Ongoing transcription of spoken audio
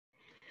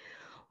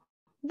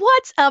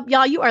What's up,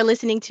 y'all? You are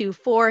listening to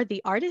For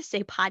the Artist, a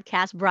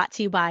podcast brought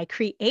to you by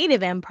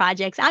Creative M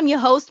Projects. I'm your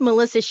host,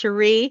 Melissa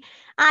Cherie.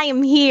 I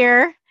am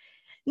here,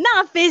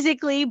 not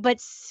physically,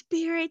 but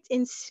spirit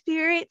in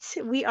spirit.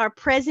 We are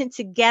present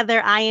together.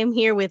 I am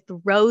here with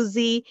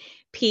Rosie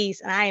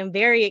Peace, and I am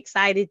very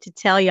excited to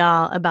tell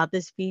y'all about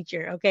this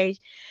feature. Okay.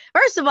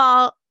 First of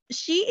all,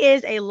 she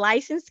is a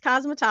licensed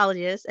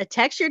cosmetologist, a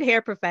textured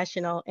hair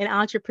professional, an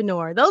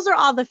entrepreneur. Those are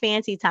all the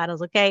fancy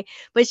titles, okay?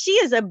 But she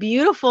is a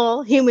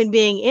beautiful human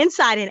being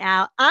inside and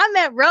out. I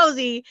met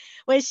Rosie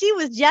when she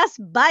was just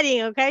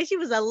budding, okay? She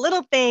was a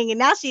little thing and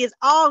now she is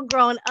all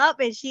grown up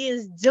and she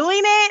is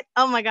doing it.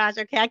 Oh my gosh,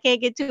 okay. I can't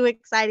get too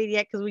excited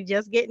yet because we're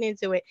just getting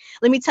into it.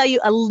 Let me tell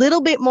you a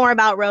little bit more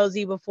about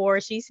Rosie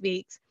before she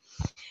speaks.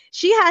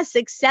 She has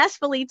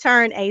successfully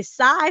turned a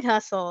side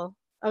hustle,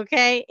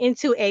 okay,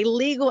 into a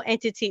legal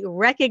entity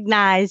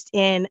recognized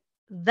in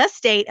the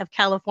state of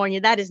California.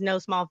 That is no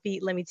small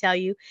feat, let me tell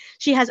you.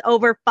 She has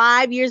over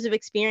 5 years of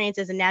experience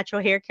as a natural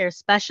hair care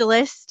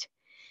specialist.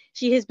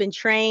 She has been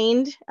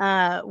trained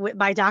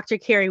by Dr.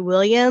 Carrie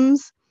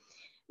Williams.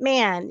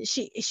 Man,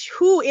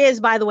 who is,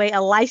 by the way,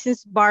 a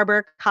licensed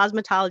barber,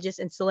 cosmetologist,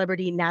 and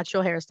celebrity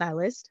natural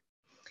hairstylist.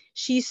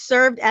 She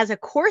served as a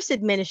course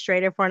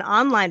administrator for an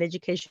online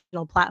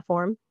educational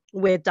platform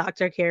with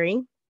Dr.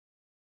 Carey.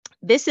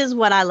 This is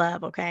what I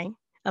love, okay,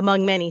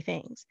 among many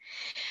things.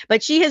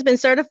 But she has been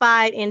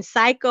certified in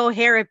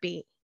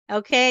psychotherapy.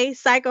 Okay,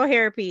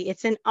 psychotherapy.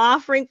 It's an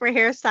offering for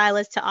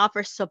hairstylists to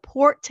offer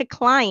support to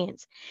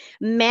clients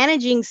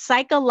managing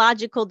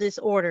psychological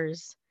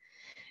disorders.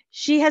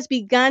 She has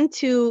begun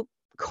to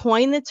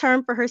coin the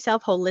term for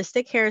herself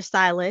holistic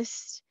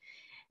hairstylist.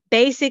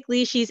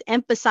 Basically, she's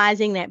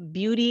emphasizing that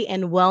beauty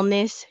and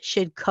wellness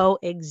should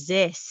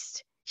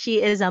coexist.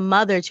 She is a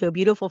mother to a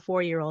beautiful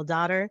 4-year-old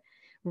daughter,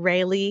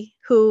 Rayleigh,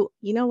 who,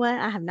 you know what,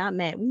 I have not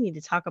met. We need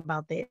to talk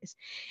about this.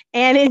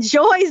 And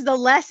enjoys the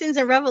lessons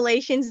and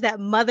revelations that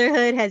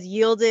motherhood has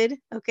yielded,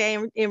 okay,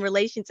 in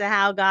relation to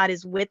how God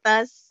is with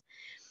us.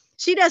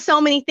 She does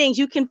so many things.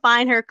 You can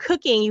find her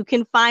cooking. You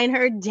can find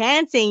her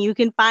dancing. You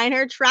can find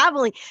her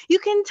traveling. You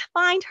can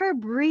find her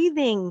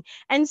breathing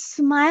and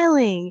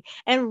smiling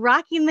and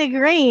rocking the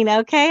green.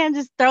 Okay. And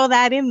just throw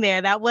that in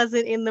there. That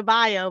wasn't in the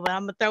bio, but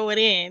I'm going to throw it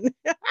in.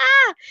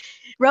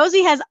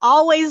 Rosie has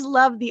always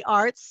loved the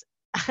arts.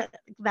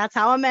 That's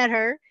how I met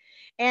her.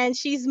 And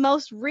she's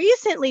most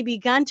recently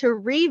begun to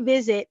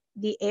revisit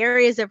the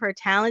areas of her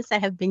talents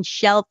that have been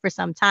shelved for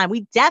some time.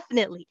 We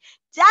definitely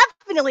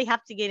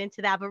have to get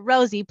into that. But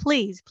Rosie,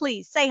 please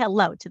say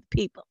hello to the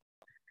people.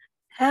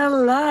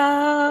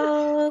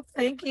 Hello.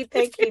 Thank you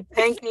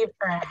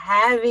for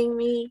having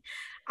me.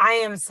 I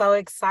am so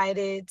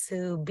excited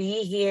to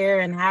be here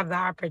and have the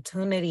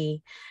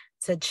opportunity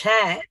to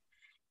chat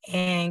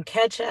and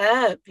catch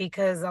up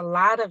because a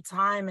lot of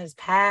time has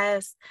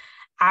passed.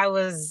 I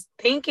was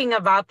thinking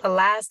about the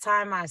last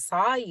time I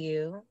saw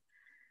you,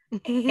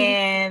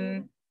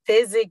 and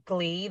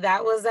physically,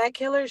 that was at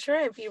Killer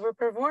Shrimp you were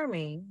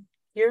performing.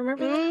 You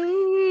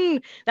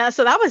remember that?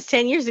 So that was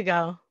 10 years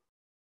ago.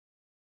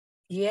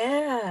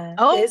 Yeah,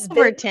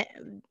 Over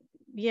 10.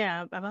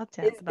 Yeah, about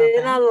 10, it's about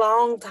been that. a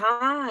long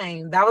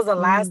time. That was the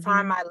last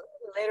time Mm-hmm.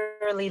 I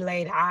literally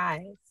laid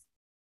eyes.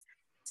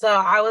 So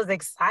I was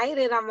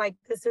excited. I'm like,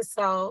 this is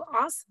so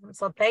awesome.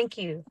 So thank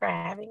you for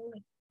having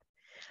me.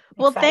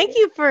 Well, thank Excited.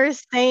 you for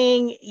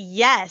saying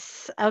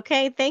yes.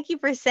 Okay. Thank you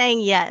for saying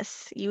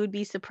yes. You would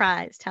be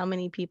surprised how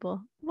many people.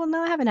 Well,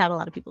 no, I haven't had a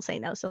lot of people say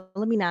no. So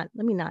let me not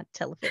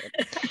tell a fib.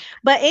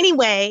 But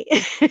anyway,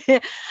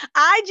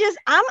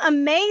 I'm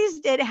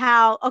amazed at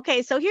how,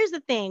 okay, so here's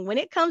the thing. When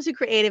it comes to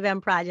Creative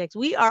M projects,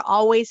 we are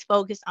always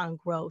focused on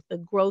growth, the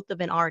growth of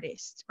an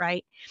artist,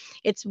 right?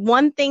 It's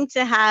one thing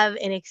to have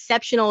an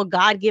exceptional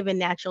God-given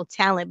natural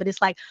talent, but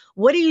it's like,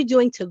 what are you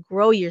doing to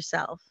grow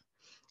yourself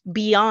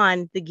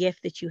beyond the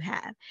gift that you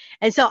have?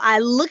 And so I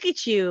look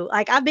at you,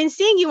 like I've been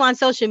seeing you on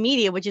social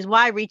media, which is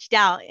why I reached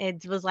out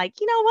and was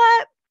like, you know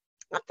what?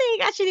 I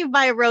think I should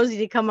invite Rosie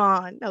to come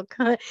on.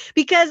 Okay.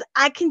 Because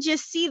I can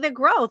just see the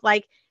growth.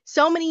 Like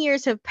so many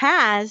years have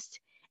passed.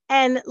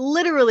 And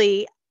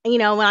literally,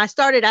 when I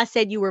started, I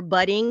said you were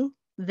budding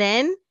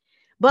then,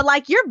 but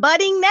like you're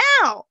budding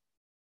now.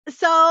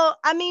 So,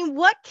 I mean,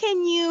 what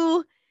can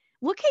you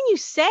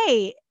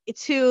say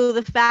to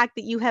the fact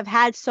that you have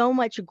had so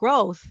much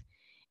growth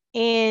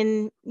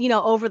in,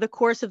 over the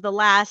course of the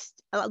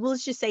last,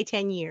 let's just say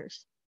 10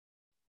 years?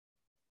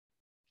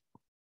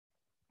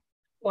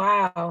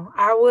 Wow.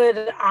 I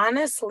would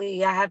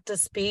honestly, I have to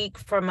speak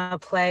from a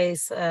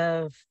place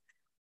of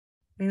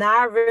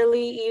not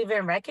really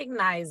even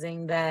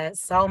recognizing that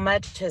so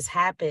much has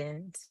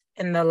happened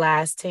in the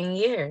last 10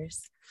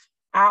 years.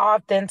 I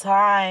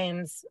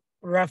oftentimes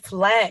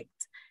reflect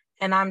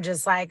and I'm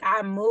just like,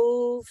 I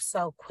move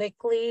so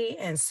quickly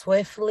and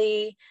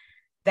swiftly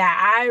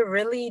that I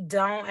really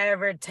don't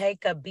ever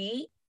take a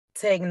beat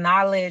to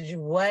acknowledge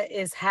what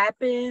is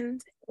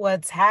happened,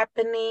 what's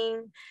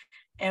happening,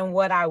 and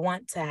what I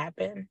want to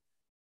happen.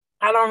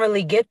 I don't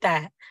really get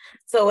that.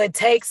 So it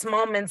takes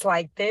moments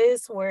like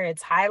this where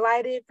it's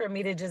highlighted for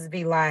me to just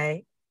be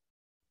like,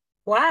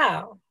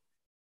 wow.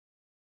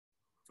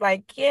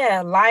 Like,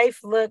 yeah,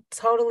 life looked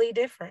totally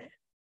different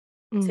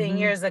 10 Mm-hmm.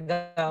 years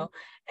ago.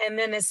 And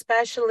then,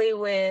 especially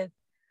with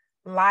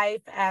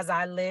life as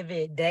I live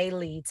it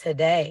daily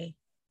today,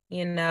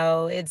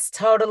 it's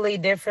totally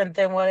different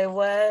than what it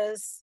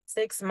was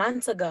 6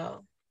 months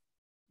ago.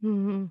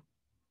 Mm-hmm.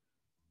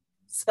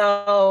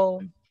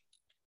 So,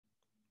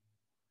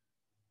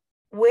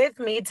 with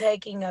me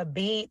taking a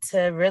beat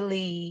to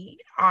really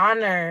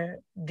honor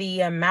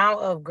the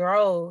amount of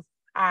growth,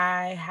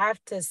 I have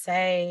to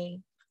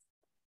say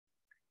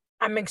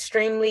I'm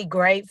extremely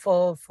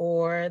grateful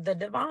for the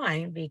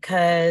divine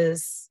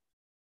because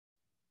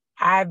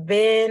I've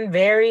been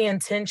very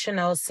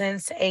intentional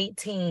since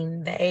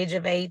 18. The age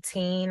of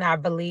 18, I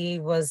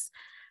believe, was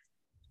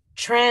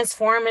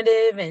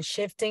transformative and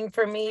shifting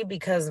for me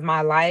because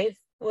my life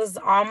was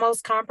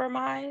almost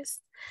compromised.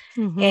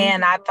 Mm-hmm.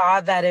 And I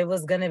thought that it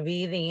was going to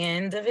be the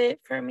end of it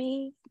for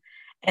me.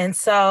 And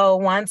so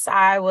once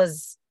I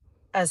was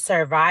a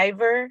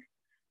survivor,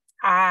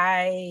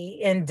 I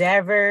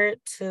endeavored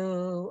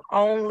to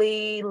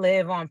only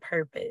live on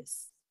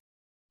purpose.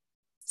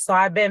 So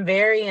I've been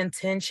very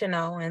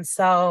intentional. And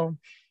so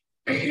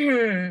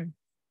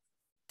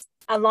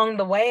along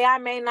the way, I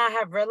may not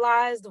have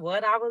realized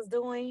what I was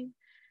doing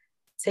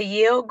to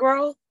yield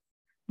growth,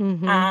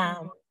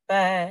 Mm-hmm.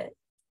 but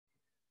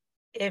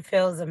it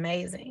feels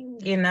amazing,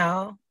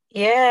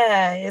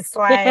 Yeah, it's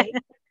like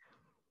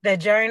the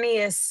journey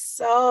is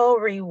so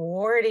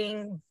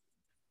rewarding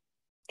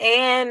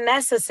and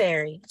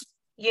necessary.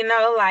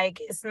 Like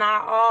it's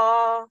not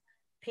all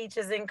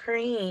peaches and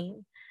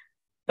cream,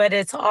 but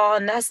it's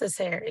all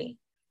necessary.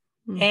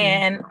 Mm-hmm.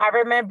 And I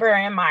remember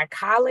in my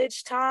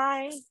college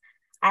time,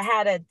 I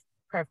had a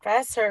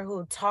professor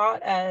who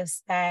taught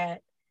us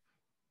that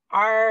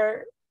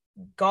our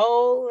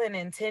goal and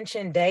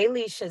intention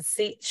daily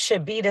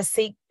should be to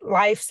seek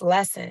life's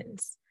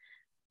lessons.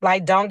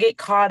 Like don't get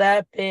caught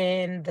up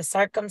in the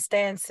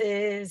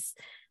circumstances,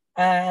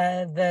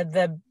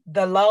 the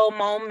low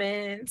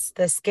moments,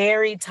 the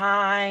scary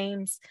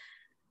times.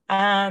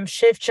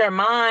 Shift your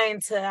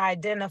mind to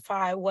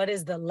identify what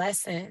is the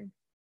lesson.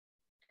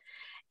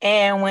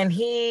 And when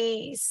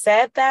he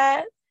said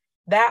that,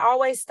 that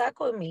always stuck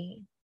with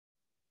me.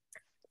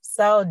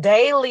 So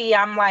daily,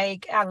 I'm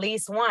like, at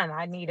least one.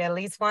 I need at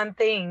least one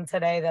thing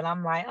today that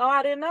I'm like, oh,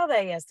 I didn't know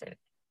that yesterday.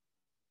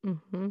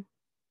 Mm-hmm.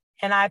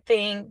 And I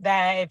think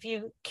that if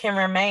you can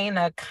remain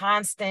a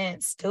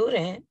constant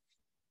student,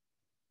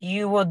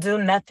 you will do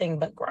nothing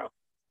but grow.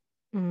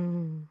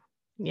 Mm.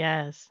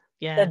 Yes.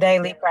 The Yes.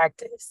 daily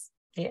practice.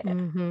 Yeah.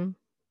 Mm-hmm.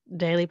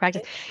 Daily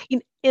practice.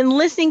 In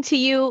listening to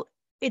you,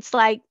 it's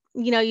like,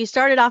 you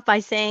started off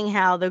by saying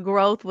how the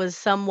growth was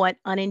somewhat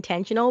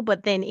unintentional,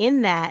 but then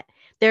in that,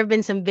 there have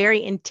been some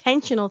very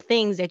intentional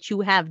things that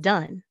you have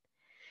done,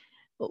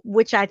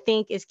 which I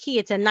think is key.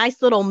 It's a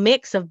nice little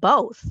mix of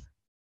both.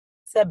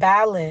 It's a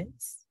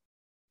balance.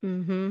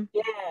 Mm-hmm.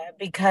 Yeah,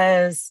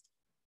 because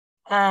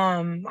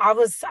I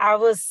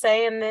was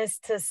saying this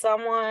to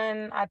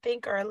someone I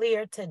think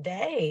earlier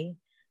today.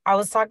 I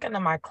was talking to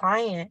my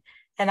client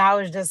and I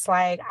was just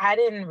like, I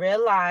didn't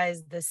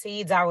realize the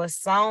seeds I was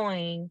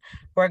sowing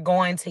were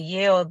going to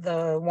yield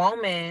the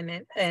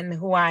woman and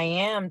who I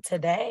am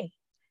today.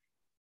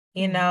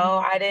 Mm-hmm.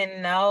 I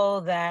didn't know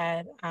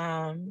that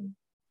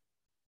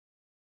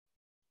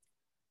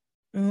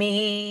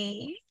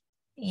me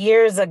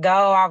years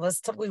ago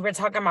we were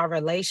talking about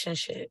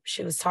relationship.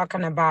 She was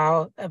talking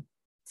about a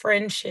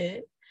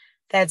friendship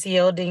that's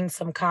yielding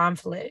some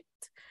conflict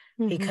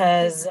Mm-hmm.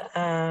 because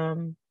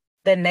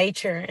the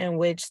nature in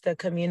which the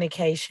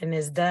communication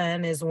is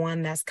done is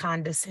one that's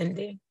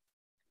condescending. Okay.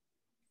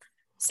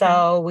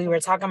 So we were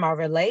talking about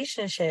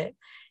relationship,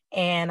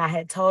 and I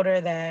had told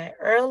her that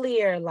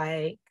earlier,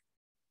 like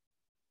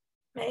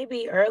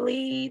maybe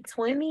early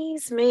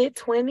 20s, mid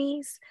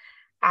 20s,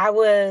 I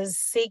was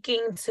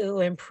seeking to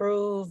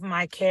improve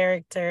my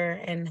character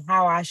and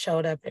how I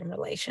showed up in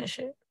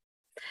relationship.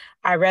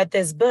 I read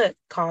this book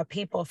called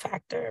People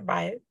Factor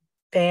by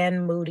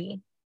Van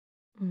Moody.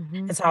 Mm-hmm.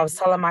 And so I was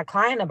telling my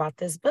client about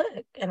this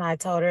book, and I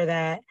told her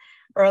that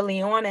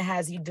early on it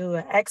has you do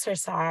an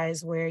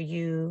exercise where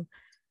you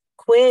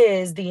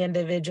quiz the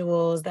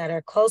individuals that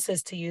are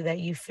closest to you that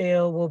you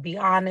feel will be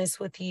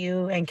honest with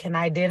you and can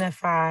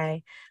identify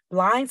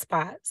blind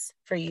spots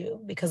for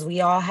you because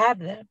we all have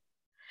them.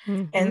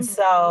 Mm-hmm. And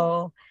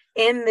so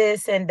in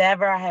this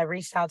endeavor, I had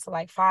reached out to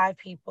like 5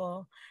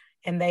 people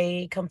and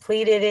they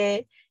completed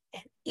it.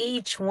 And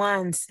each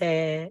one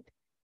said,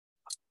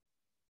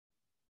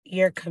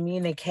 your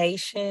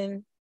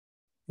communication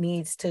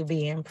needs to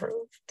be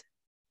improved.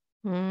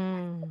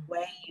 Mm. The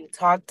way you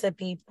talk to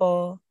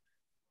people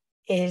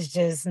is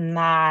just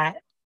not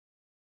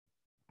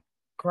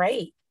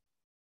great.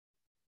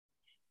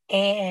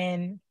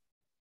 And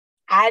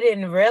I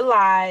didn't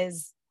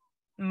realize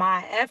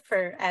my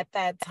effort at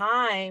that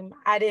time.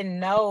 I didn't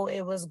know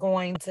it was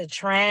going to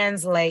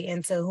translate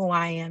into who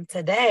I am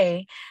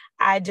today.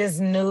 I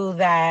just knew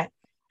that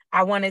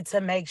I wanted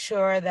to make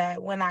sure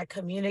that when I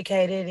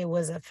communicated, it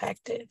was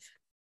effective.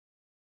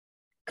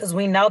 because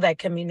we know that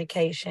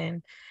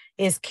communication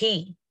is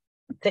key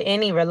to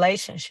any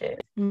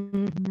relationship.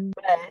 Mm-hmm.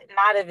 But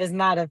not if it's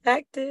not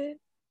effective,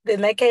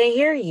 then they can't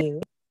hear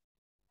you,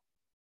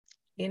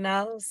 you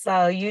know?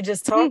 So you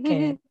just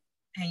talking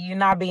and you're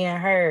not being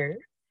heard.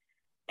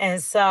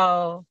 And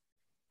so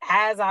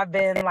as I've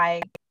been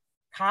like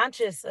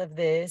conscious of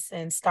this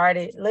and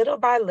started little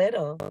by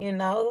little, you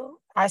know,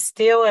 I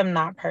still am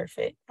not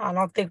perfect. I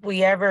don't think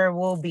we ever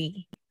will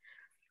be,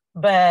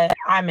 but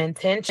I'm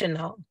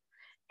intentional.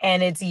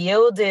 And it's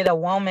yielded a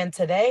woman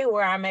today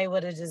where I'm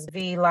able to just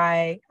be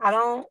like, I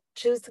don't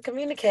choose to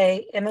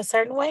communicate in a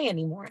certain way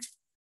anymore.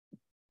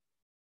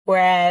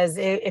 Whereas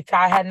if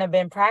I hadn't have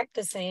been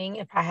practicing,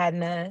 if I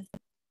hadn't have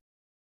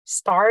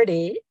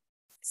started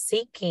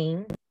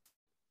seeking,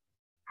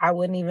 I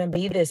wouldn't even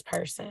be this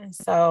person.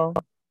 So,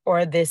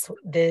 or this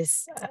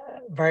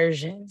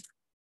version.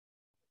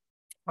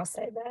 I'll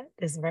say that,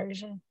 this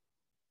version.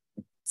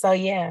 So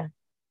yeah,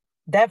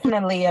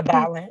 definitely a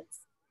balance.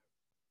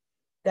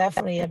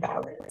 Definitely a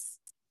balance.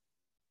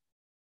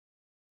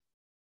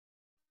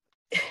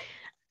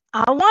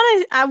 I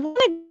want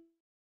to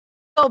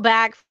go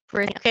back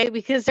for a second, okay,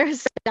 because there's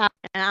stuff,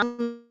 and I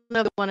don't know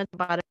if you want to talk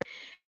about it,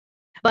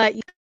 but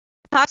you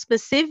talk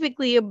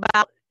specifically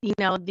about,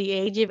 the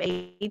age of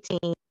 18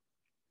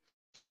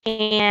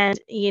 and,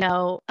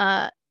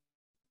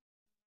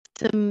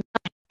 some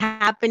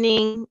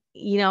happening,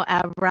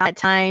 around that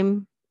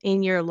time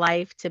in your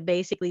life to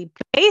basically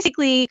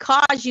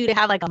cause you to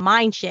have like a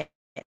mind shift.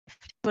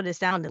 What it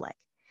sounded like.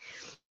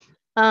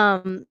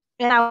 And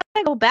I want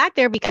to go back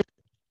there because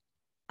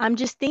I'm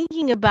just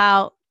thinking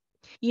about,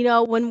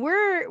 when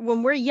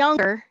we're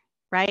younger,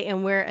 right,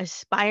 and we're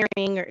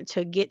aspiring or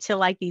to get to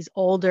like these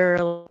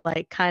older,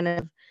 like kind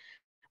of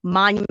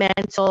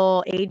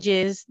monumental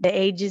ages, the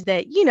ages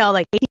that,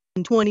 like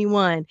 18,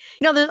 21,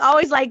 there's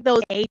always like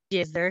those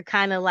ages. They're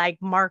kind of like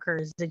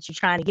markers that you're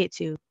trying to get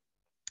to.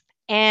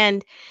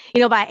 And,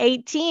 by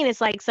 18,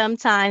 it's like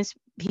sometimes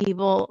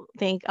people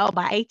think, oh,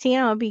 by 18,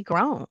 I'm going to be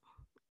grown.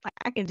 Like,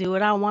 I can do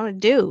what I want to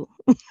do.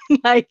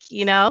 like.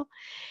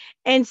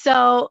 And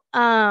so,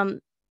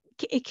 can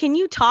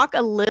you talk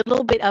a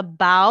little bit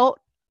about,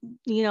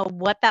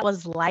 what that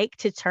was like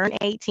to turn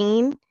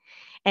 18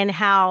 and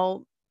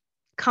how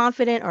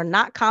confident or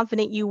not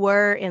confident you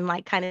were in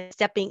like kind of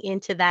stepping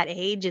into that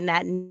age and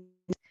that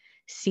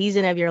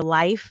season of your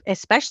life,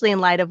 especially in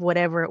light of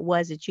whatever it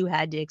was that you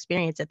had to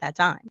experience at that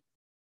time?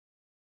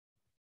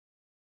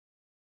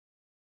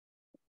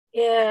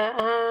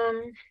 Yeah,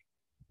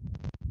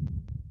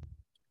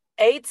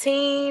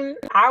 18,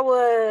 I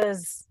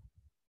was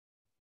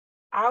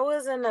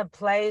in a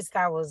place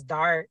that was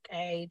dark at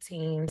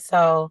 18.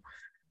 So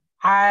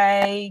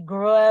I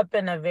grew up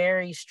in a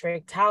very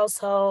strict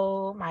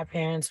household. My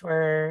parents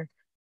were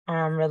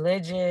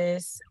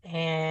religious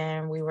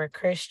and we were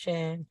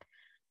Christian.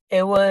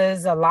 It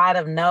was a lot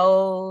of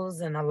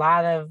no's and a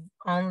lot of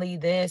only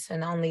this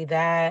and only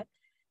that.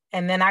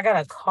 And then I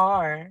got a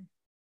car.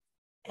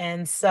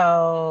 And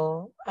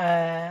so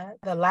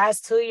the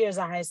last 2 years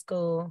of high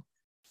school,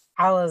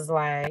 I was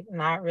like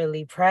not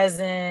really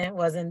present,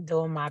 wasn't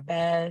doing my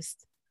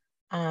best.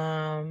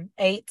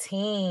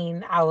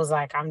 18, I was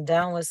like, I'm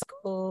done with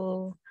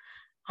school.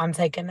 I'm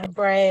taking a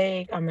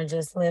break. I'm gonna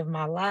just live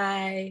my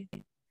life.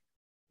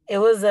 It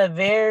was a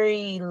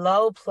very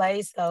low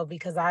place though,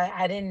 because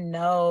I didn't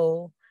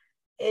know,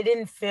 it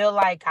didn't feel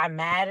like I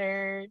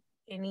mattered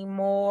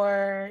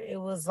anymore. It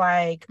was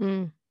like,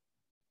 Mm.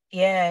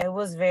 yeah, it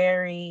was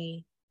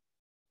very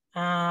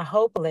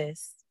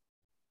hopeless.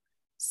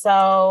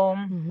 So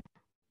Mhm.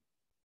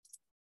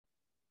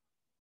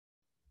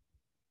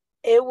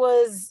 it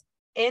was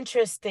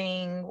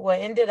interesting. What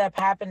ended up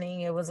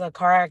happening, it was a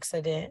car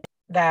accident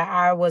that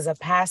I was a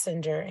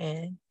passenger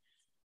in.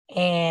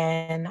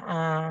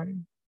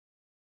 And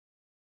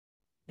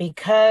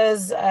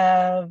because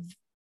of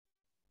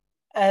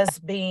us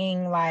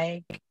being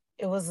like,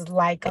 it was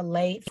like a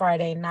late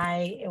Friday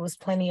night, it was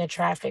plenty of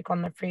traffic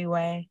on the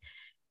freeway.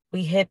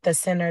 We hit the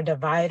center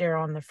divider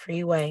on the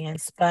freeway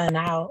and spun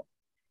out,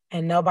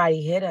 and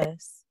nobody hit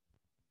us.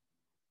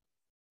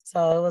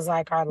 So it was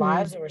like our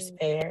lives were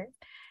spared.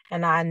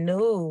 And I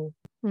knew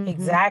Mm-hmm.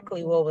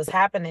 exactly what was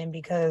happening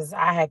because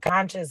I had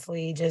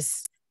consciously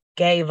just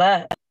gave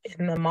up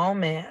in the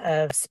moment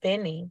of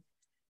spinning.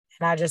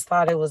 And I just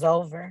thought it was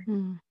over.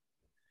 Mm.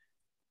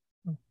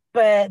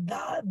 But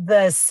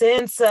the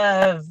sense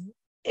of,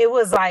 it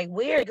was like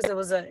weird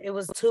because it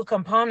was two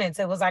components.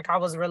 It was like I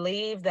was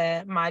relieved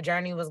that my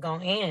journey was going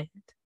to end,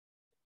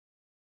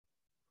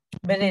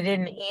 but it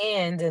didn't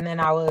end. And then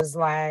I was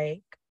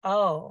like,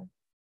 oh,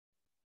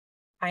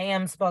 I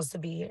am supposed to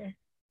be here.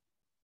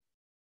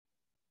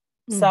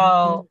 Mm-hmm.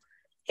 So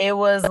it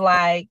was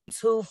like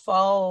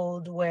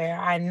twofold where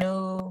I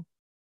knew,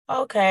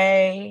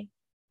 okay,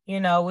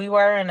 we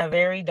were in a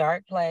very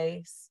dark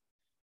place.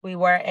 We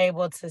were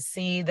able to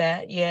see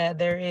that, yeah,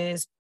 there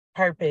is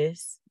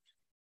purpose.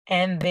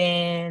 And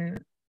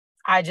then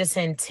I just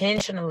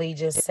intentionally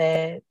just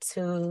said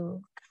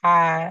to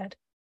God,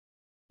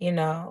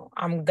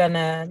 I'm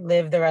gonna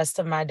live the rest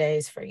of my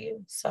days for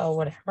you. So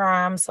whatever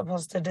I'm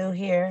supposed to do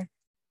here,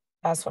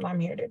 that's what I'm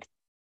here to do.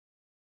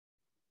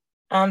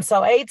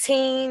 So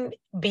 18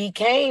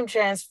 became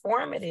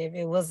transformative.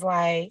 It was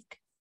like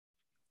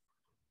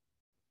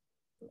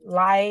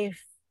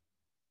life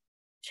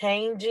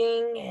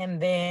changing,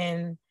 and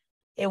then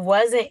it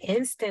wasn't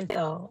instant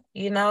though,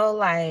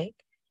 like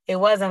it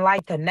wasn't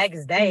like the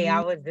next day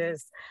I would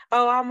just,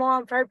 oh, I'm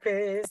on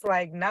purpose.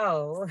 Like,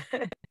 no.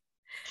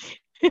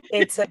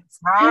 It took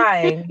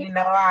time,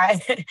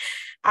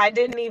 I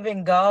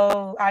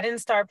didn't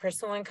start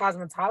pursuing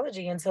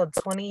cosmetology until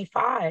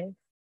 25.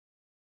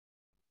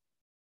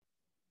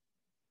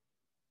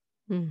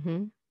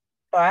 Mm-hmm. So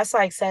that's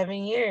like 7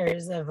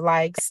 years of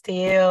like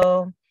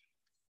still.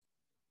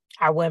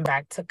 I went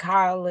back to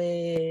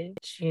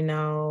college,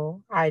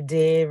 I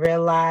did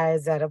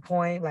realize at a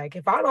point, like,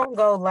 if I don't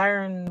go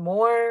learn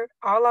more,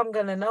 all I'm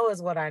going to know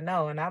is what I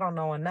know, and I don't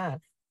know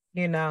enough,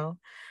 you know?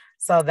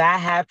 So that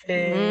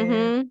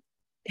happened.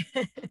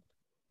 Mm-hmm.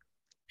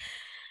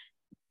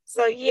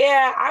 So,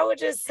 yeah, I would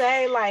just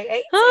say like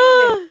 18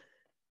 is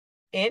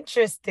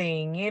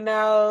interesting,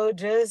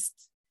 just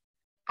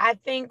I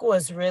think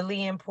what's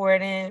really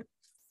important,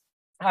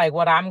 like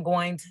what I'm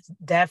going to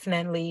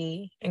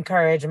definitely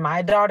encourage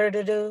my daughter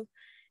to do,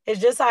 is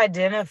just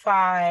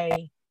identify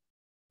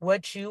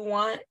what you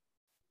want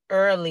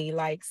early,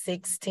 like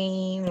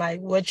 16,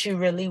 like what you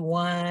really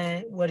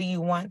want. What do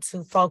you want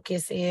to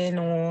focus in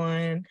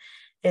on?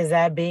 Is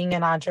that being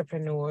an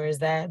entrepreneur? Is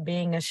that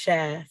being a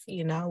chef?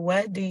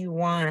 What do you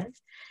want?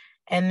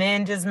 And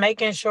then just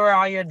making sure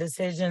all your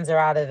decisions are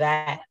out of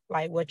that,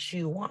 like what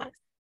you want,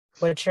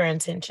 what your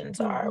intentions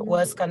are, Mm-hmm.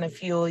 what's going to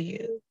fuel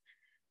you.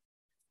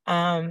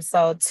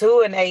 So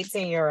to an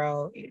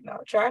 18-year-old,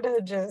 try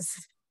to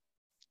just,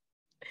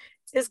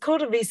 it's cool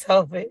to be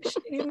selfish,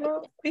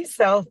 be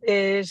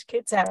selfish,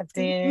 get tapped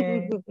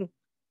in.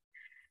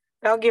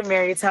 Don't get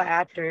married till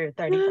after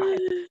 35.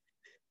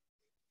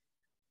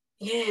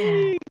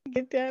 Yeah.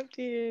 Get tapped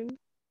in.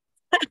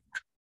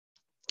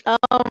 Oh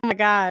my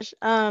gosh.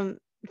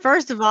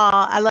 First of all,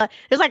 I love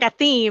there's like a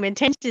theme,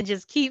 intention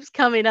just keeps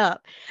coming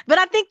up. But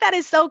I think that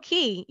is so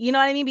key. You know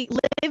what I mean?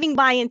 Living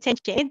by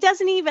intention. It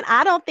doesn't even,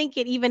 I don't think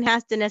it even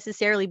has to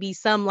necessarily be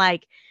some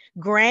like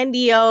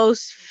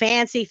grandiose,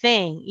 fancy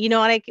thing. You know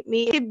what I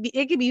mean?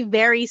 It could be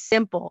very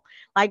simple.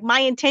 Like my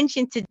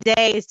intention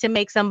today is to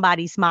make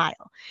somebody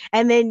smile.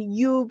 And then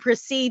you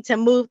proceed to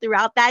move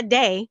throughout that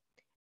day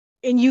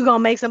and you gonna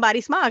make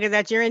somebody smile because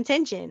that's your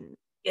intention.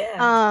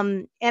 Yeah.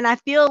 And I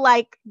feel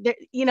like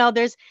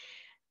there's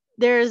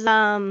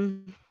I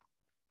don't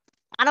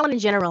want to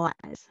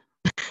generalize,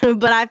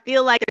 but I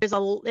feel like I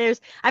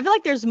feel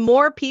like there's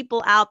more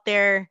people out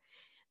there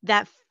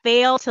that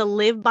fail to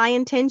live by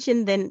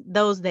intention than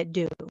those that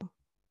do.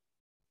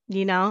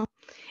 You know,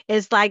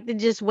 it's like they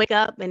just wake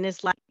up and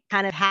it's like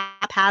kind of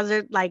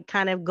haphazard, like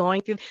kind of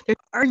going through. There's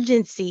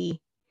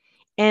urgency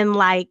and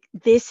like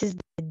this is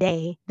the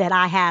day that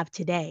I have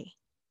today.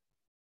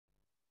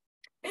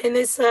 And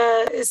it's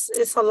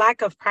a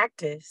lack of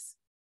practice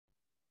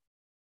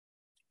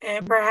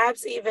and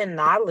perhaps even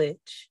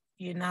knowledge,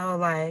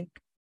 like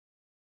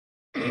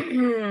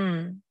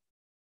I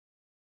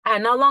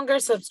no longer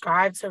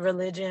subscribe to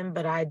religion,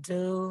 but I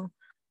do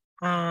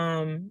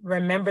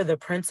remember the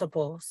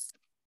principles.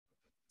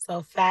 So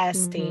Mm-hmm.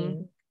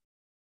 fasting,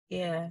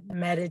 yeah,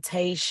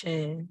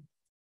 meditation,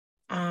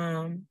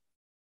 um,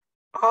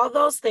 all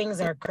those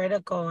things are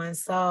critical. And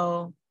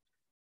so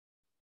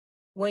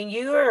when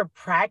you are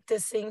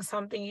practicing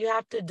something, you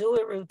have to do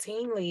it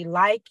routinely,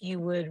 like you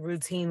would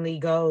routinely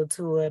go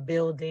to a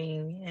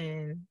building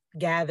and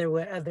gather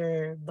with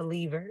other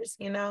believers,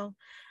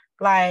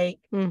 like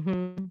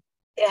Mm-hmm.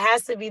 it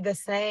has to be the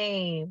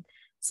same.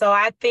 So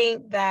I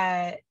think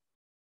that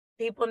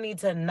people need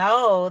to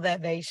know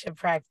that they should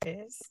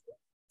practice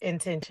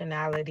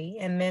intentionality,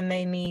 and then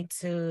they need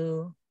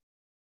to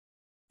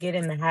get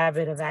in the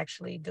habit of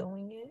actually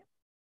doing it.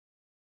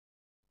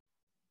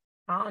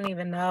 I don't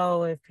even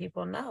know if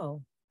people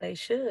know. They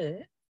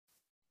should.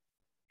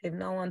 If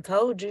no one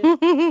told you,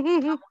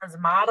 someone's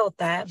modeled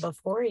that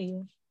before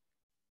you.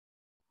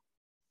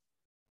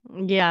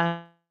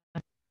 Yeah,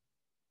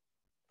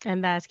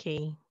 and that's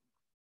key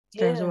in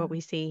terms of Yeah. what we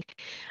see.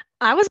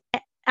 I was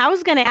I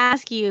was going to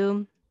ask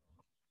you,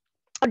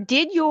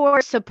 did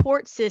your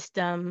support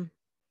system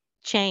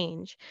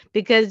change?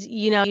 Because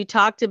you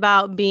talked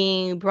about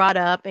being brought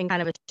up in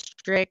kind of a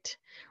strict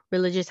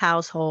religious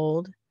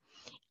household.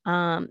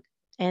 Um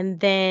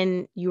and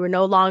then you were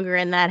no longer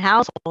in that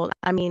household.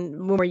 I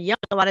mean, when we're young,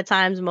 a lot of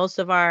times most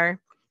of our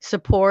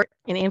support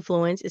and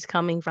influence is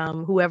coming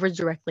from whoever's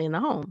directly in the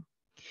home.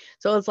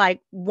 So it's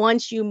like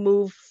once you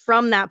move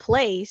from that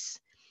place,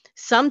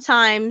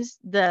 sometimes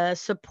the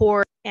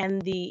support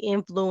and the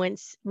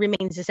influence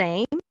remains the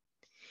same,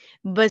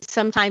 but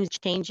sometimes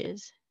it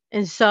changes.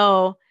 And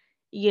so,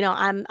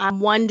 I'm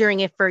wondering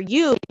if for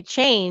you it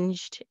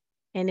changed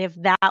and if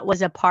that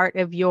was a part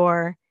of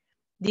the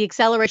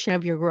acceleration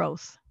of your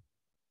growth.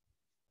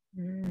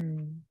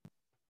 Mm.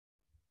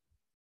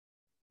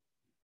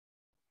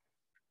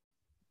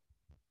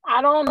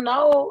 I don't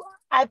know.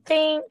 I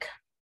think,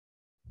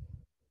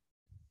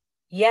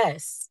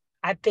 yes,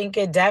 I think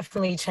it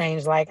definitely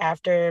changed like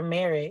after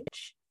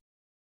marriage.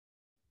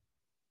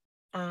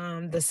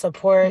 The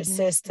support Mm-hmm.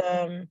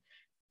 system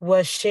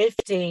was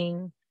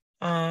shifting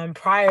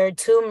prior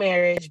to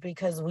marriage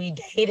because we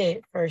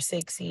dated for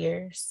 6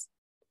 years.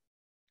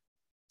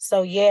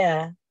 So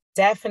yeah,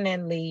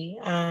 definitely.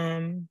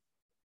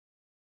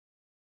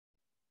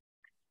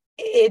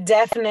 It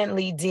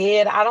definitely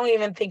did. I don't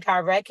even think I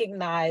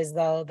recognized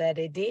though that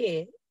it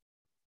did.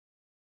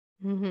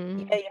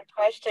 Mm-hmm. Yeah, your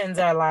questions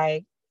are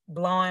like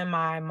blowing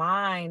my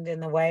mind in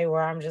the way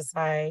where I'm just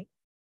like,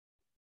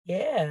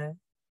 yeah,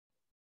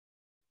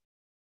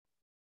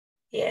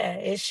 yeah,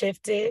 it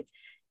shifted.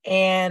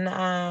 And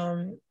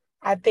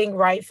I think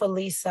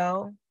rightfully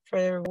so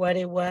for what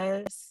it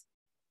was.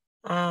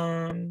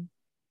 Um,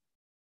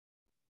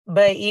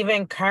 but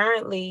even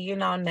currently,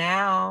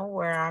 now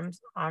where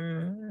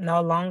I'm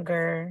no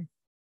longer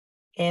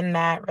in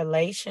that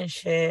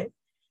relationship,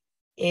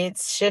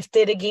 it's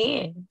shifted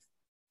again.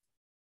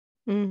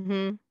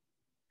 Mm-hmm.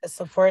 The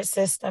support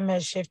system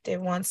has shifted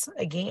once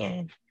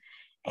again.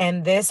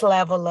 And this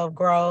level of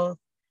growth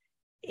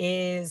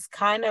is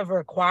kind of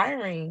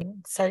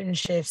requiring certain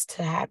shifts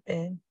to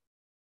happen.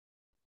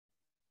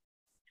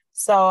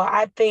 So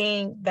I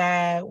think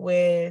that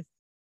with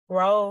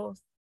growth,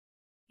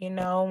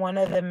 one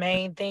of the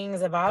main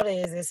things about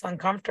it is it's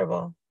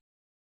uncomfortable.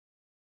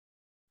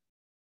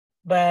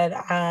 But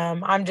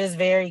I'm just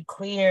very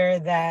clear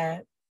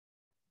that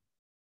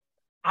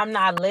I'm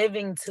not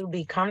living to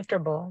be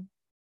comfortable,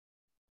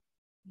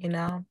 you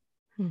know?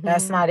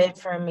 That's Mm-hmm. not it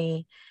for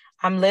me.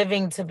 I'm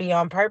living to be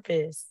on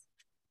purpose.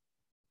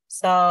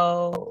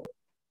 So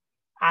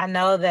I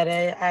know that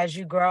as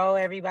you grow,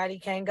 everybody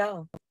can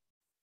go,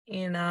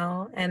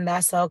 and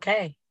that's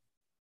okay.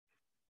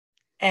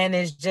 And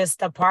it's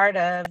just a part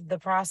of the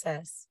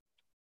process.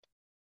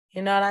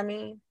 You know what I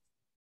mean?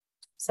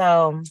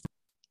 So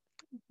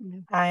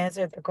I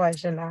answered the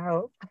question, I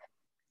hope.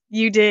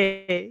 You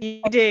did.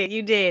 You did.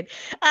 You did.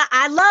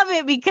 I love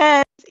it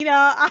because,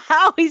 I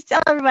always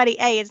tell everybody,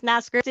 hey, it's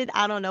not scripted.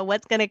 I don't know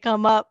what's going to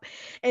come up.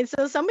 And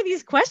so some of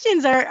these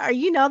questions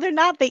they're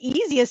not the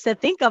easiest to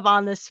think of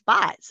on the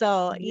spot.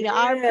 So, I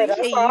Yeah, appreciate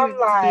that's why you I'm being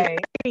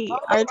like, very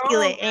hold on,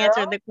 articulate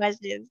answering girl. the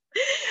questions.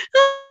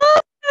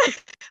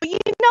 But you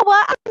know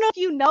what? I don't know if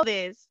you know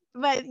this,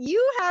 but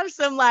you have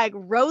some like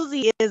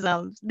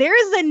Rosie-isms. There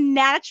is a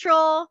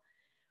natural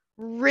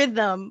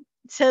rhythm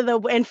to the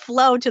and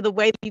flow to the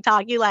way that you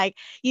talk. You like,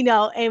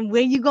 and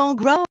when you gonna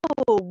grow,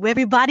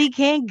 everybody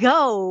can't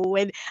go.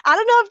 And I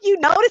don't know if you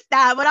noticed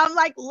that, but I'm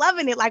like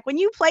loving it. Like when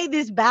you play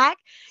this back,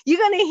 you're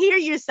gonna hear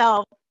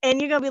yourself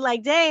and you're gonna be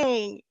like,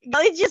 dang,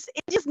 it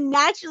just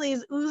naturally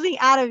is oozing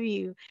out of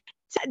you.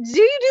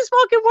 Do you do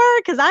spoken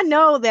word? Because I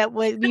know that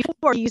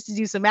before you used to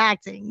do some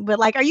acting, but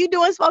like, are you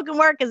doing spoken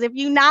word? Because if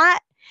you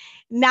not,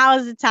 now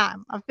is the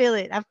time. I feel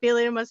it. I feel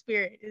it in my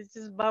spirit. It's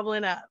just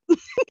bubbling up.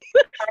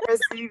 I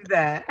received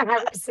that.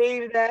 I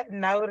received that.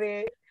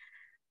 Noted.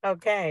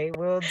 Okay,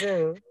 will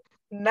do.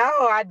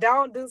 No, I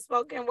don't do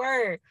spoken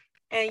word.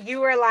 And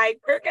you were like,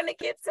 we're going to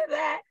get to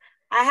that.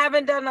 I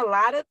haven't done a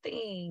lot of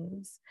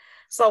things.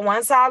 So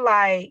once I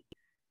like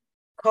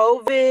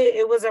COVID,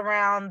 it was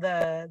around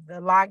the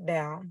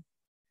lockdown.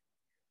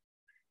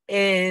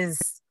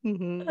 Is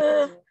Hmm.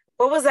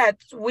 what was that?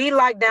 We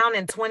locked down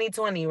in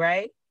 2020,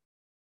 right?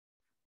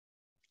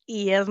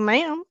 Yes,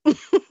 ma'am.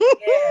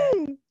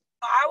 Yeah.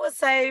 I would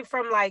say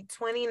from like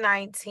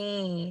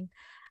 2019,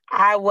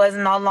 I was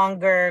no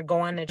longer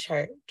going to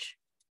church.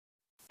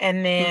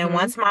 And then Hmm.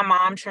 once my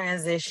mom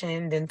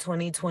transitioned in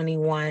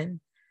 2021,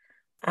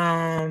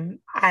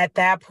 at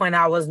that point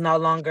I was no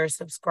longer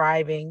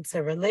subscribing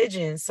to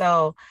religion.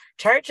 So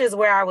church is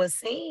where I was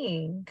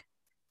singing.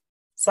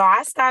 So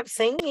I stopped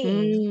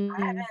singing.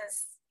 Mm.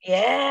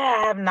 Yeah,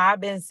 I have not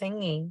been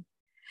singing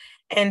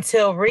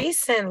until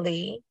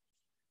recently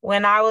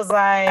when I was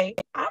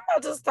like, I'm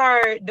about to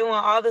start doing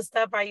all the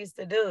stuff I used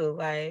to do.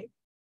 Like,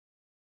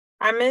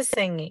 I miss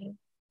singing.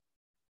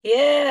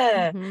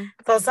 Yeah. Mhm.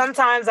 So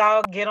sometimes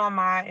I'll get on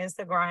my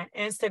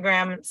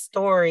Instagram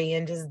story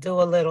and just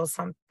do a little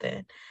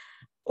something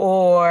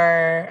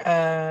or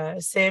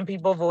send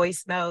people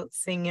voice notes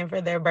singing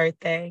for their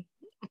birthday.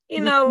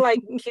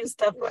 Like cute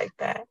stuff like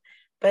that.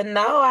 But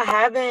no, I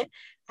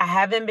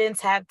haven't been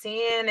tapped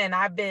in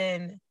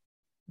and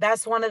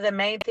that's one of the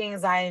main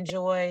things I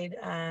enjoyed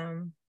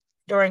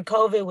during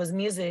COVID was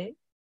music,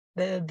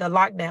 the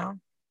lockdown.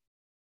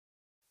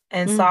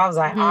 And so I was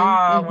like,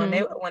 Mhm. when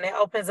Mhm. it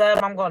opens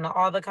up, I'm going to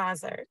all the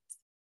concerts.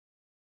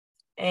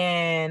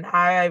 And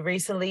I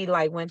recently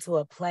like went to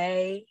a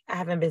play. I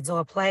haven't been to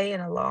a play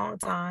in a long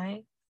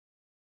time.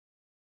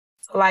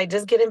 So like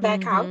just getting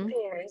back out Mhm.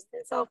 there, it's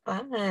been so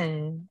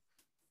fun.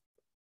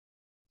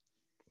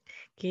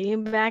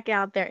 Getting back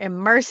out there,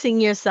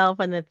 immersing yourself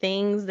in the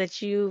things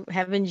that you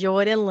have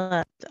enjoyed and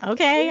loved.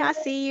 Okay, I Yeah,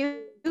 see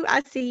you.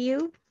 I see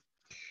you.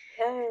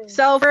 yeah.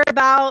 So for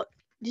about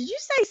Did you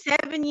say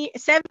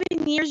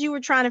 7 years you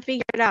were trying to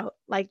figure it out?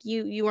 Like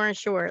you weren't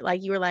sure.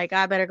 Like you were like,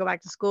 I better go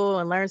back to school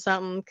and learn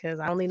something because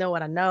I only know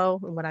what I know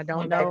and what I don't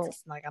Went back to know.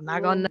 Like I'm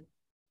not gonna know. school.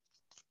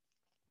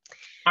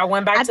 I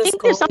went back I to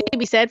think there's something to school.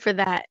 be said for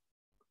that.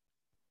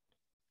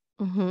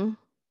 Hmm.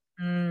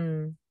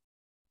 Mm,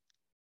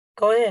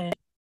 go ahead.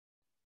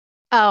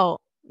 Oh,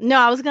 no,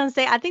 I was gonna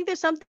say I think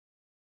there's something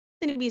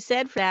to be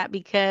said for that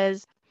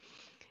because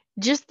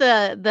just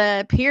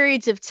the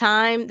periods of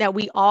time that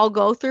we all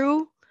go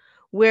through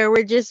where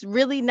we're just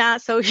really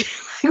not so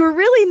we're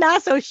really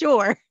not so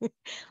sure.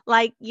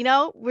 Like,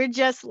 we're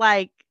just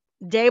like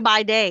day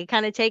by day,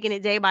 kind of taking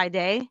it day by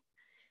day.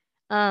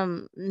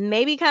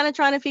 Maybe kind of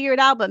trying to figure it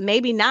out, but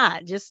maybe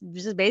not. Just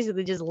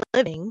basically just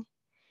living.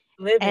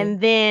 Living. And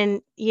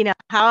then,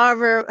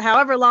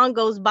 however long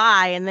goes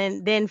by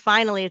and then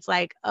finally it's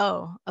like,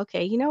 "Oh,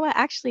 okay, you know what?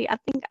 Actually, I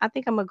think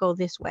I'm gonna go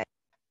this way."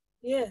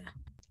 Yeah.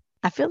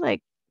 I feel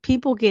like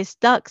people get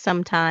stuck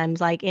sometimes,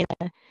 like in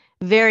a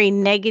very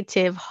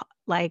negative,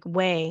 like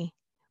way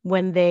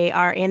when they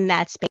are in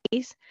that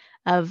space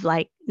of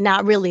like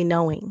not really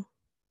knowing.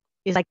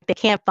 It's like they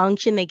can't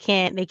function, they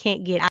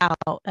can't get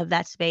out of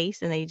that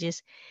space, and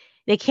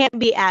they can't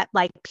be at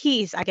like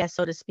peace, I guess,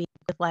 so to speak,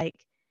 with like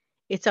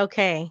it's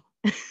okay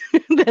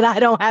that I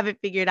don't have it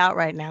figured out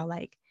right now.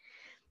 Like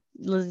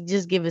let's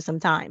just give it some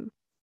time.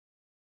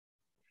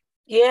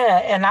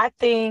 Yeah. And I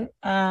think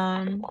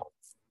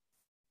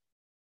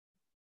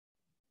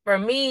for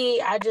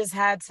me, I just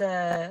had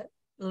to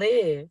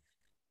live.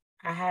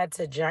 I had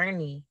to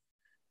journey.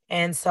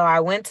 And so I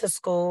went to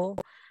school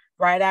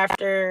right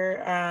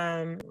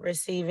after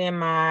receiving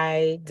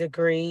my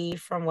degree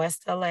from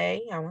West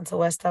LA. I went to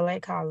West LA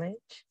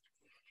College.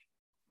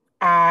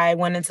 I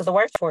went into the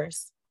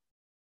workforce.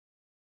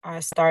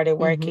 I started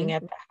working Mhm.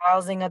 at the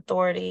Housing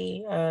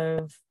Authority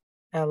of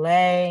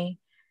LA,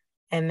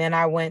 and then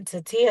I went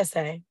to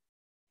TSA.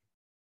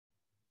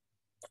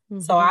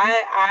 So Mhm.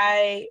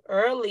 I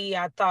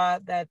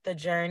thought that the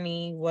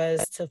journey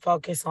was to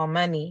focus on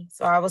money.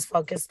 So I was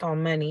focused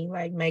on money,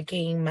 like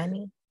making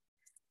money.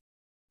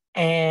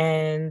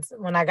 And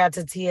when I got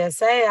to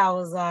TSA, I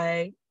was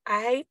like,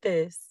 I hate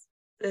this.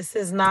 This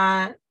is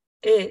not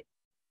it.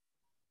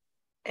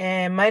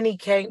 And money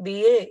can't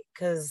be it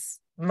because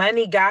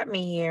money got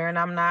me here and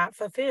I'm not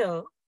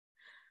fulfilled.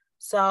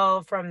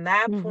 So from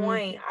that Mhm.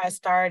 point, I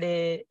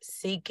started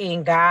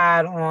seeking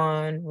God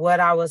on what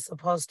I was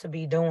supposed to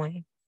be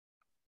doing.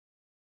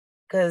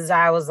 Because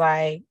I was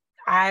like,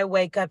 I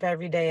wake up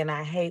every day and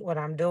I hate what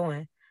I'm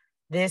doing.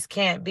 This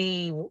can't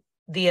be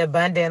the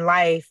abundant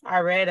life I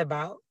read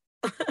about.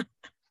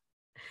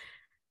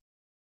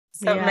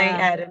 Something ain't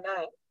Yeah. adding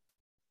up.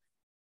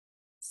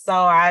 So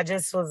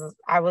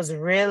I was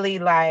really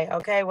like,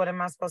 okay, what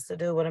am I supposed to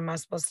do? What am I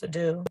supposed to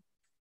do?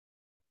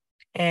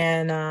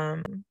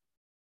 And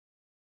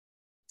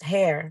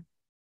hair,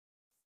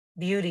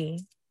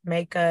 beauty,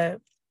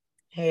 makeup,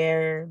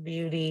 hair,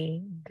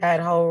 beauty,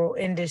 that whole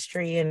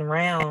industry and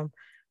realm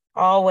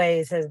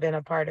always has been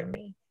a part of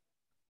me.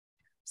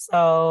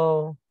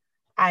 So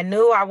I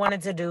knew I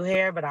wanted to do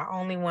hair, but I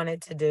only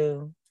wanted to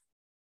do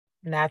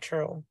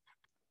natural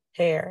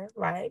hair,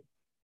 like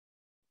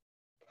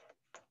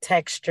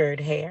textured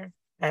hair.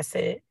 That's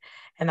it.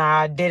 And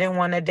I didn't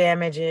want to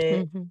damage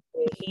it Mhm.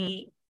 with Mhm.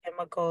 heat,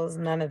 chemicals,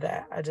 none of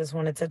that. I just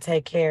wanted to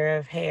take care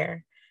of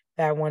hair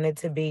that I wanted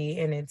to be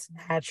in its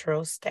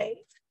natural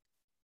state.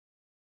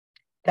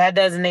 That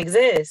doesn't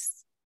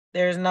exist.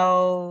 There's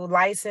no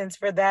license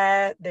for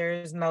that.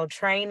 There's no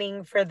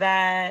training for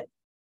that.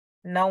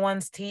 No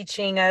one's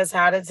teaching us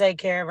how to take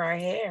care of our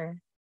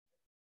hair.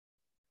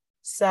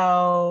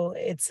 So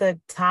it took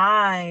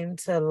time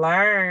to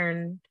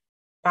learn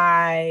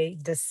by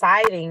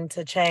deciding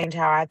to change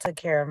how I took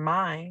care of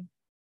mine.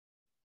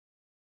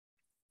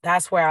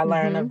 That's where I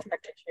learned of Mhm.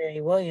 Dr.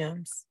 Cherry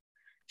Williams.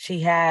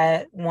 She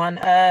had one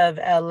of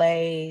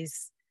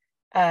LA's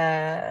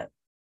uh,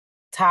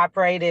 top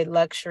rated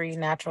luxury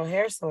natural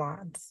hair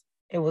salons.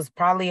 It was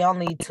probably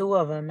only two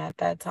of them at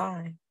that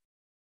time.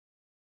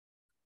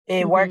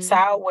 It works Mhm.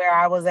 out where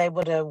I was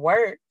able to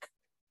work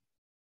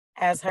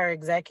as her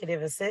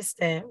executive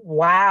assistant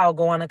while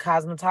going to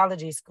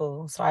cosmetology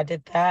school. So I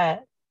did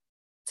that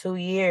 2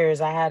 years.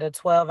 I had a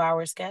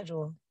 12-hour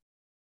schedule.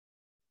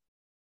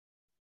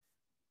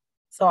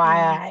 So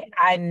Wow.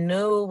 I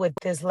knew with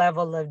this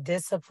level of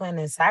discipline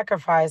and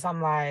sacrifice,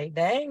 I'm like,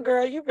 dang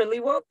girl, you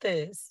really want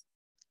this.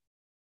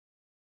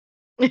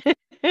 When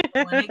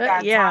it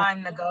got Yeah.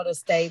 time to go to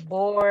state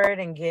board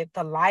and get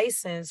the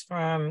license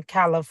from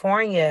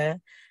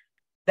California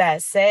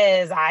that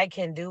says I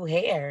can do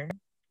hair,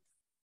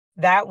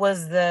 that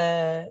was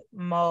the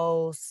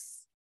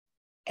most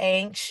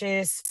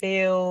anxious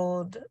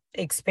filled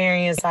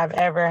experience I've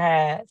ever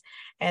had.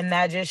 And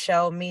that just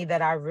showed me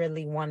that I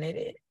really wanted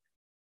it.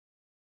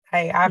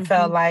 I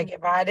felt Mhm. like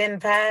if I didn't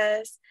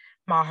pass,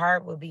 my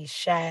heart would be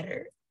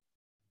shattered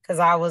because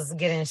I was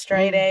getting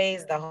straight Mm.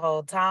 A's the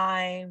whole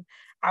time.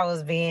 I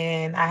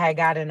had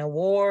got an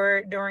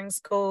award during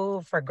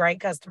school for great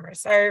customer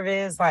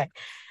service. Like,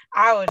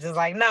 I was just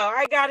like, no,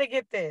 I got to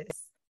get this.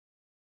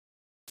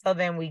 So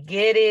then we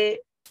get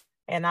it.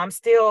 And I'm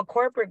still a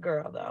corporate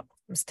girl, though.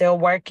 I'm still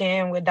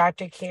working with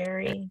Dr.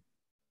 Carey.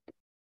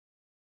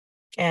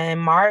 And in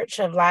March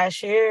of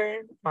last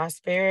year, my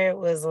spirit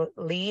was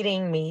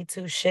leading me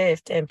to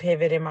shift and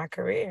pivot in my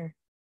career.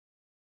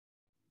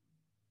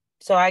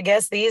 So I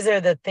guess these are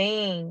the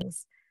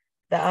things,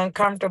 the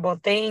uncomfortable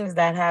things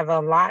that have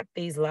unlocked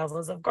these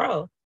levels of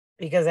growth.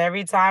 Because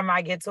every time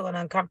I get to an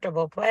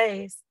uncomfortable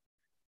place,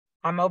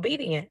 I'm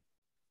obedient.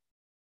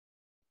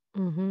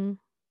 Mm-hmm.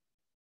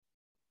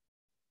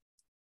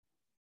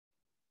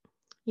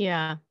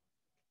 Yeah.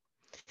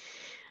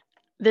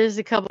 There's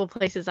a couple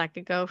places I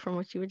could go from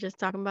what you were just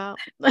talking about.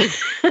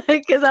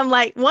 Because I'm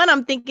like, one,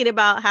 I'm thinking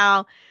about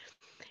how,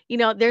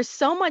 there's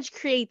so much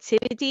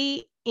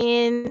creativity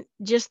in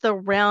just the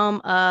realm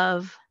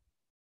of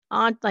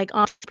like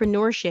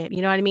entrepreneurship.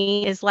 You know what I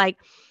mean? It's like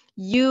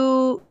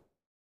you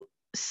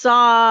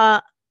saw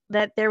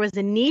that there was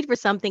a need for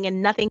something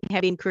and nothing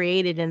had been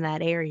created in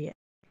that area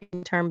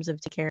in terms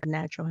of taking care of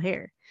natural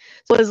hair.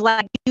 So it's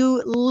like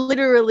you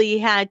literally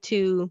had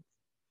to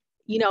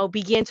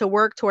begin to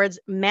work towards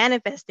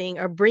manifesting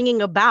or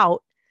bringing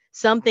about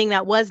something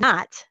that was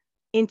not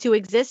into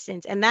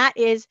existence. And that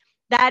is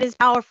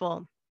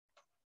powerful.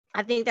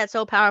 I think that's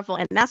so powerful.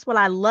 And that's what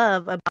I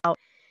love about,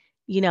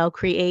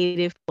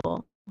 creative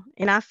people.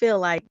 And I feel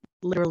like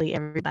literally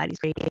everybody's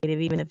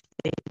creative, even if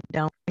they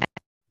don't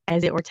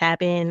as it or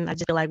tap in. I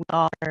just feel like we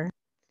all are.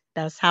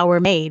 That's how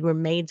we're made. We're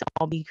made to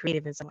all be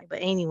creative in some way. But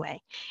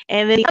anyway,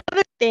 and then the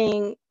other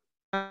thing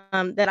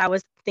that I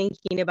was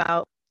thinking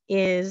about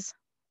is,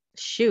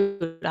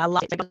 shoot, I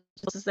lost. I was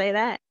supposed to say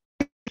that.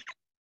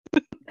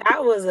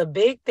 That was a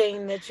big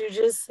thing that you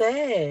just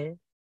said.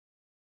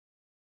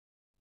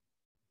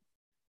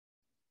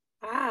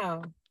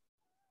 Wow.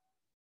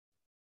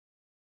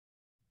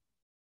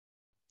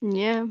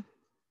 Yeah.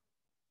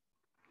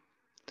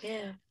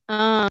 Yeah.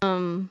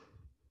 Um.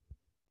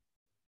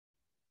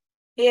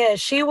 Yeah,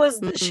 she was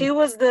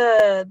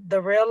the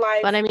real But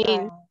life I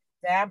mean.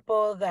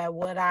 example that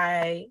what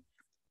I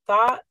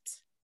thought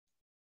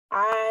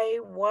I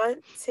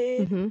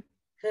wanted Mhm.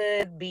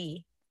 could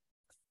be.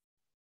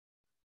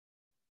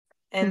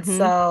 And Mhm.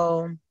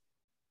 so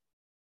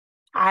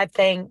I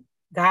thank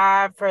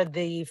God for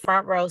the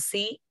front row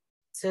seat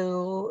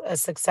to a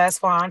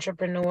successful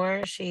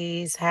entrepreneur.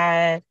 She's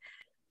had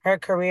her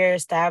career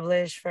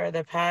established for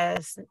the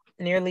past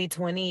nearly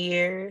 20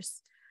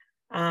 years.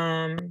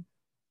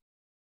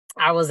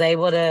 I was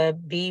able to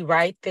be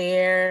right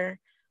there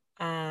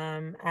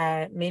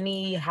at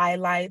many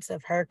highlights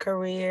of her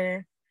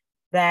career,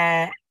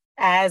 that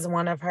as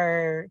one of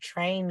her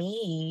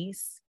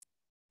trainees,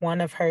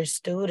 one of her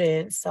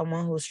students,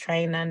 someone who's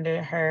trained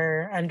under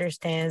her,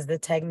 understands the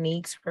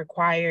techniques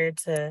required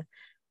to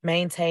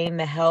maintain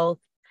the health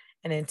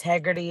and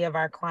integrity of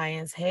our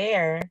clients'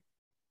 hair.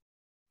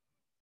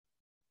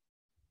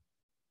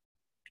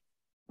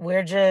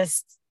 We're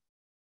just,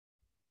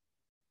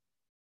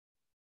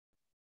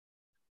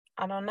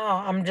 I don't know,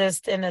 I'm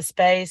just in a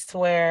space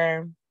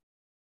where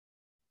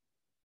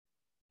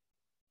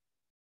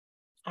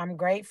I'm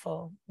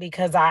grateful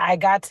because I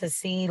got to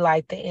see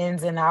like the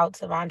ins and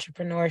outs of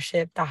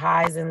entrepreneurship, the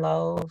highs and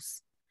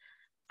lows,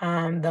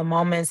 the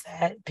moments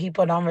that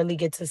people don't really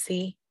get to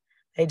see.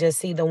 They just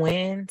see the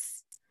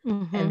wins,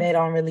 and Mhm. they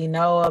don't really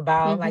know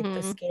about like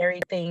the Mhm.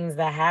 scary things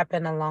that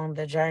happen along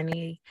the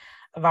journey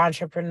of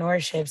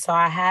entrepreneurship. So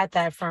I had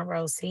that front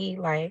row seat,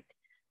 like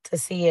to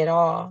see it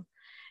all.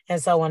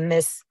 And so when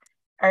this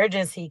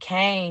urgency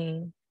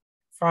came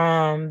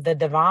from the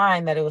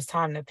divine that it was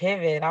time to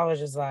pivot, I was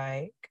just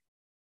like,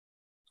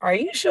 are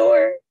you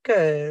sure?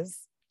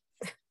 Because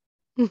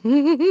this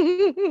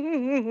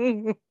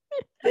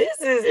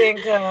is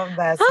income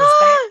that's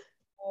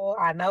sustainable.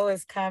 I know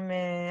it's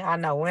coming. I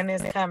know when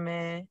it's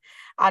coming.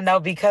 I know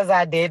because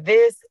I did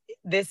this,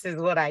 this is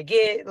what I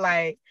get.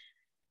 Like,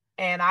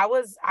 and I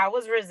was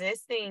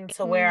resisting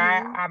to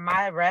where Mhm.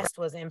 my rest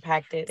was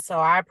impacted. So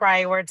I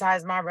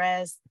prioritize my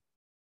rest.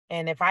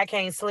 And if I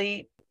can't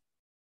sleep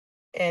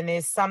and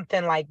it's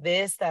something like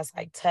this that's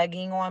like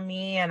tugging on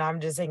me and I'm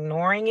just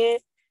ignoring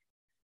it,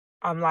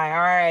 I'm like, all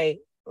right,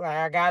 like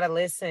I gotta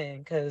listen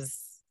because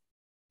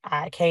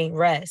I can't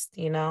rest,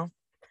 you know?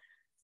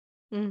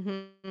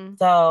 Mhm.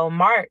 So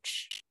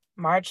March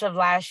of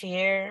last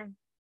year,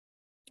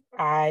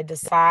 I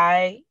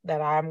decide that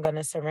I'm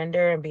gonna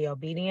surrender and be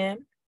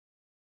obedient.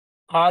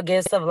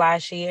 August of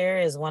last year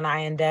is when I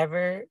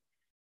endeavored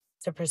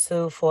to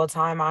pursue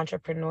full-time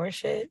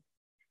entrepreneurship.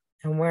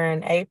 And we're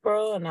in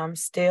April and I'm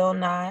still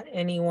not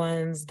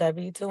anyone's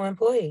W-2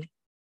 employee.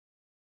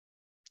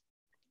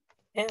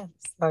 Yeah.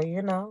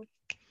 So,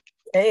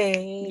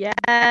 hey.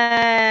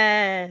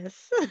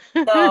 Yes.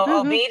 So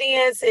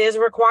obedience is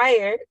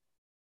required.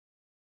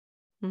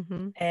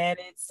 Mhm. And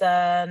it's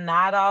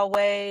not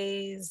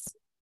always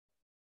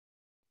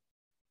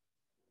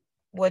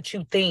what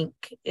you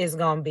think is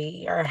going to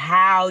be or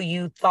how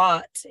you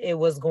thought it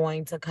was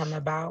going to come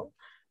about.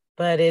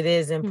 But it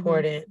is Mhm.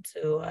 important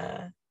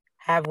to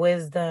have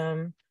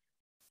wisdom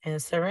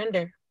and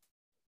surrender.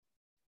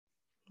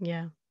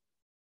 Yeah.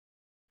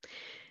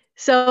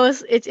 So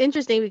it's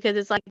interesting because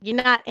it's like you're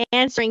not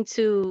answering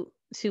to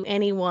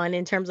anyone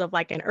in terms of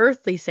like an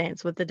earthly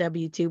sense with the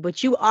W-2,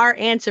 but you are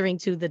answering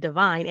to the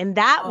divine. And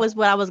that Oh, was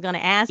what I was going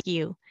to ask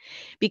you,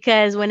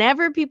 because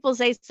whenever people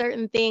say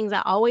certain things,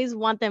 I always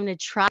want them to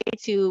try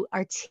to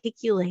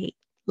articulate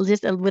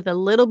just with a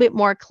little bit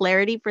more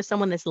clarity for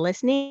someone that's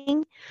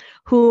listening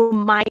who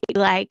might be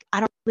like, I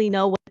don't really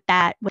know what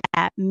that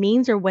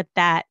means or what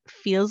that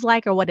feels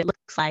like or what it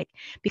looks like,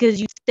 because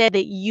you said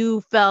that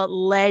you felt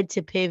led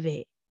to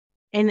pivot.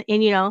 And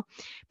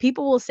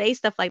people will say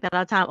stuff like that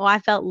all the time. Oh, I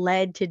felt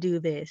led to do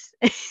this.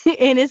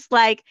 And it's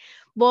like,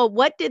 well,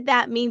 what did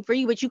that mean for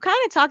you? But you kind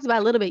of talked about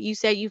it a little bit. You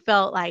said you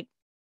felt like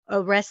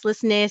a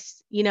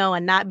restlessness,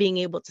 and not being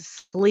able to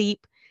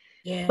sleep.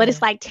 But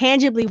it's yeah. like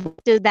tangibly,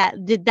 what did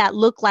that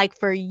look like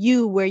for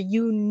you, where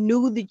you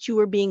knew that you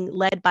were being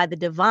led by the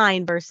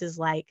divine versus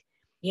like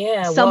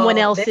Yeah. someone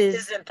Well, this else's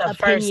isn't the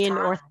first opinion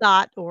or time.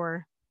 thought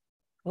or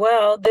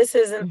Well, this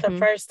isn't the mhm,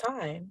 first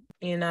time,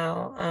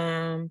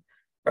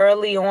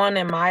 early on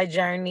in my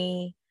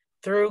journey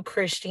through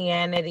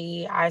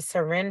Christianity, I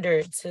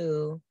surrendered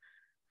to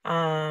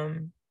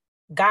um,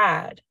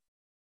 God.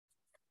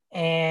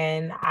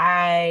 And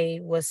I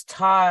was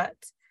taught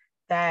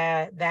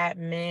that that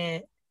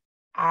meant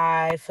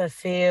I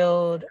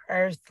fulfilled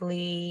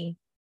earthly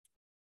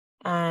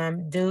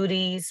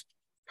duties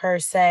per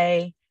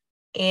se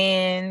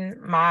in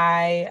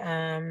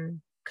my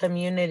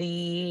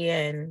community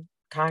and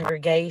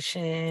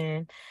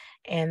congregation.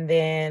 And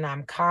then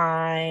I'm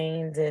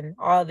kind and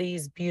all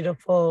these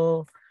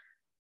beautiful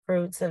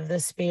fruits of the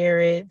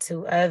spirit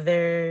to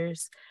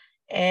others.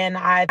 And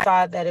I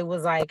thought that it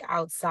was like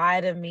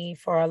outside of me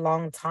for a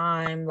long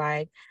time.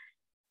 Like,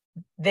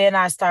 then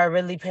I started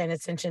really paying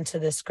attention to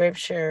the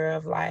scripture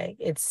of like,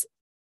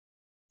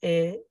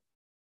 it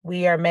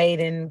we are made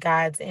in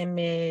God's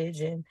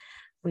image and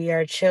we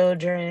are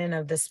children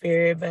of the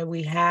Spirit, but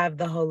we have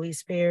the Holy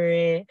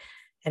Spirit.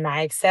 And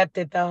I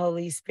accepted the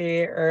Holy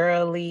Spirit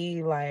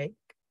early, like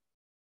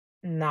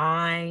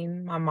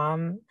 9. My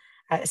mom,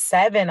 at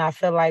 7, I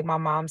feel like my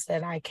mom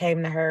said I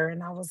came to her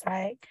and I was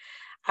like,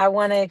 I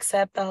want to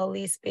accept the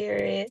Holy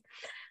Spirit.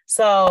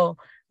 So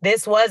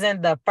this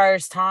wasn't the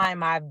first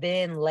time I've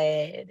been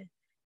led,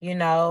 you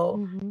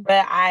know, mhm,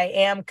 but I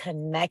am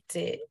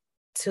connected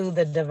to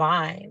the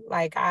divine.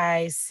 Like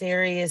I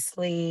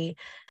seriously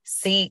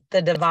seek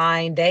the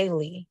divine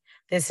daily.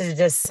 This is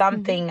just mhm,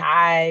 something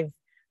I've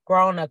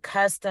grown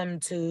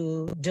accustomed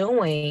to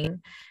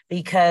doing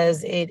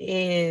because it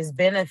is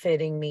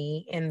benefiting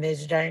me in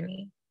this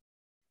journey.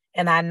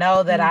 And I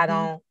know that I mhm,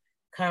 don't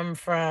come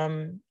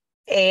from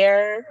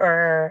air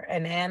or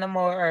an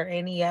animal or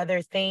any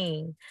other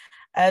thing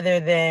other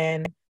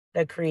than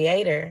the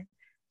creator.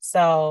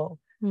 So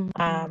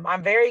mhm,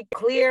 I'm very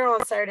clear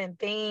on certain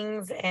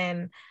things.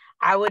 And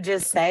I would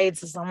just say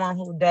to someone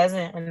who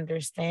doesn't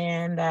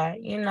understand that,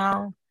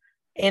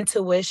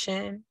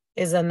 intuition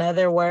is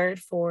another word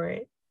for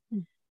it.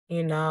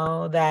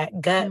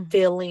 That gut mhm,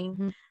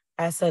 feeling,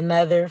 that's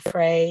another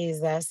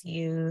phrase that's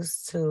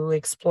used to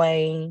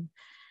explain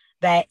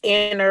that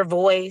inner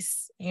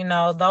voice.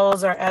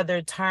 Those are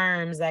other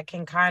terms that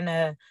can kind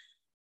of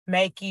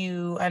make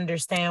you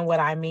understand what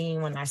I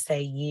mean when I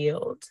say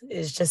yield.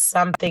 It's just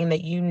something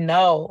that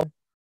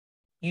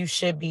you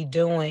should be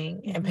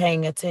doing and mhm.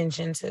 paying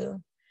attention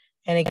to.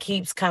 And it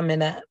keeps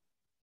coming up.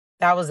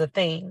 That was a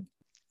thing.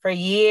 For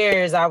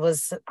years I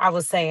was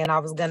saying I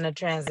was gonna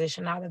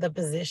transition out of the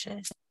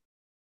position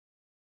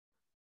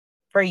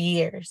for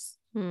years.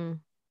 Mm,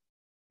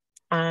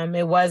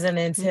 It wasn't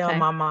until okay.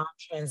 my mom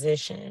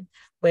transitioned,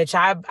 which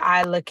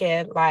I look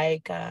at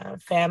like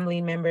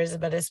family members,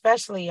 but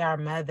especially our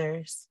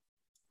mothers,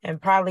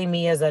 and probably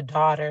me as a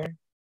daughter.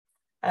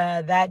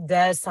 That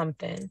does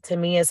something to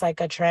me. It's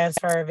like a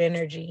transfer of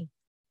energy.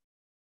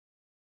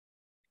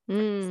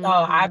 So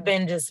I've Mm,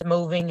 been just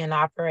moving and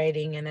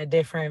operating in a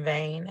different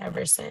vein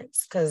ever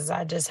since because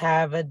I just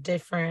have a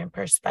different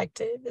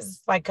perspective.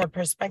 It's like a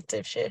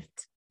perspective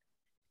shift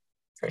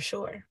for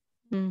sure.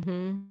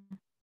 mhm,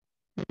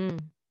 mm,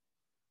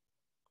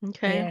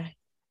 okay. Yeah.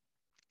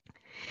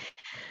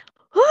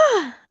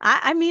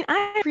 I mean,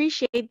 I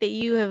appreciate that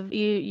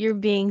you're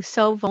being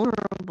so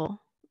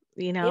vulnerable,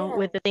 Yeah.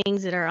 with the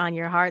things that are on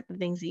your heart, the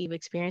things that you've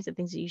experienced, the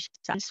things that you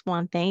I just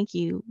want to thank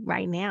you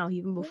right now,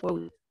 even before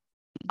we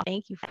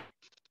thank you.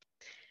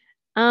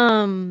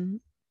 Um,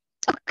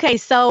 okay,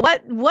 so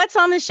what's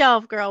on the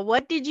shelf, girl?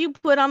 What did you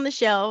put on the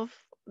shelf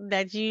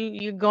that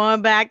you're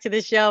going back to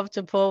the shelf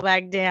to pull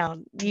back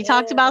down? You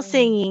talked about Yeah.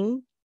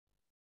 singing.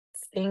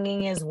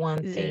 Singing is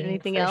one Is there thing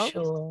anything for else?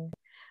 sure.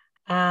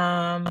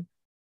 Um,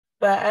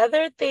 but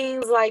other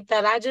things like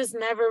that, I just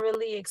never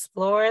really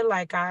explored.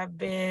 Like I've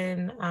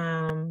been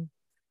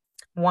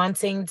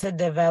wanting to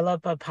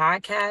develop a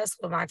podcast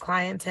with my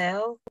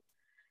clientele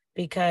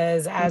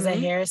because as a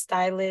Mhm.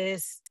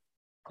 hairstylist,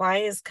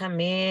 clients come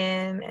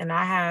in and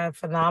I have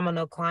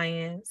phenomenal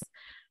clients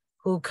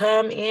who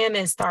come in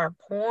and start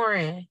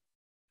pouring.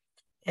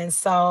 And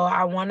so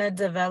I want to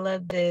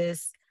develop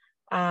this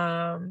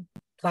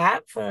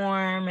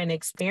platform and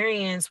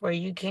experience where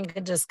you can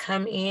just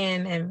come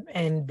in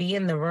and be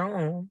in the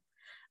room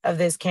of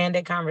this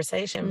candid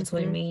conversation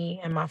between Mhm. me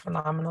and my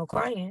phenomenal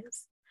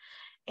clients.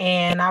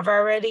 And I've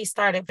already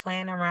started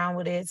playing around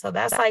with it. So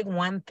that's like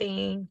one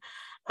thing.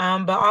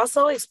 But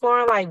also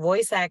exploring like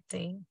voice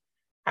acting.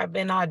 I've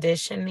been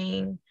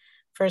auditioning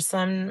for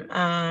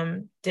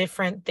some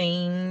different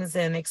things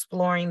and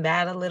exploring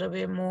that a little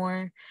bit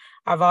more.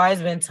 I've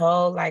always been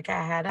told like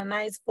I had a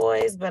nice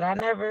voice, but I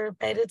never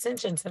paid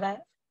attention to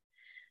that.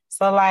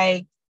 So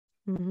like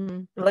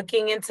Mhm.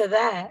 looking into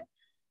that.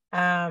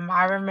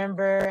 I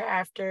remember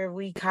after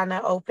we kind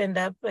of opened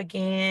up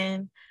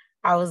again,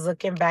 I was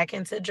looking back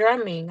into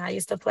drumming. I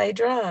used to play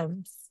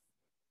drums.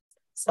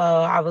 So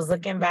I was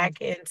looking Mm.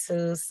 back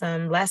into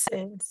some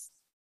lessons,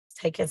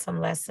 taking some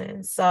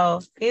lessons.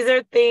 So these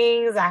are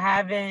things I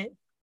haven't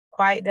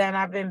quite done.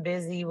 I've been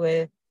busy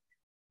with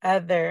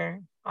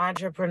other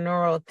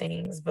entrepreneurial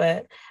things,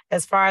 but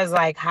as far as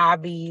like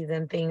hobbies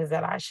and things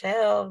that I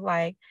shelve,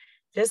 like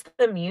just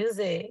the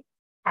music.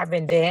 I've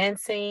been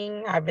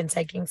dancing. I've been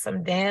taking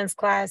some dance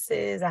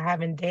classes. I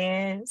haven't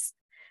danced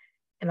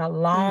in a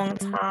long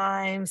Mhm.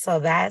 time, so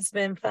that's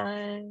been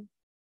fun.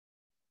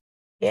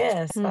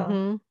 Yeah, so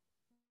Mhm.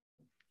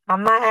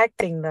 I'm not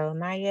acting though,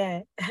 not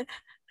yet.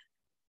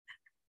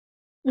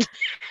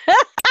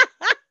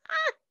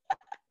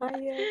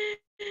 Not yet.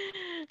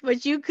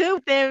 But you could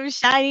with them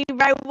shiny,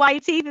 bright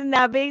white teeth and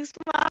that big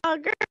smile,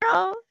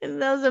 girl,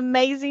 and those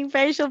amazing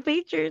facial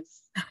features.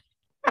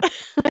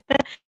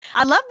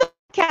 I love the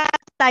podcast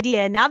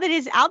idea. Now that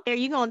it's out there,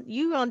 you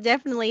gonna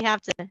definitely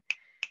have to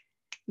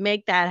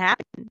make that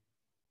happen.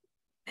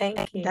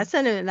 Thank you.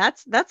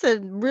 That's a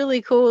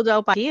really cool,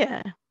 dope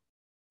idea.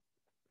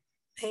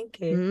 Thank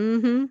you.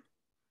 Mhm.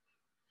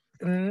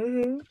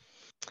 Hmm. You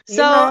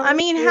So, I know,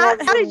 mean, you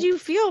have how did some. you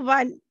feel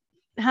about?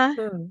 Huh?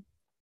 Hmm.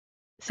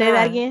 Say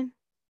that Huh. again.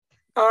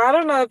 Oh, I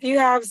don't know if you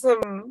have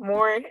some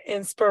more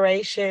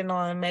inspiration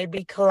on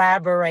maybe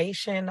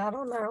collaboration. I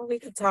don't know. We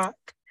could talk.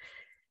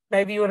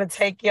 Maybe you want to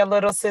take your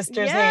little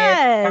sister's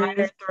hand, guide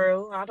her Yes.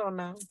 through. I don't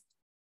know.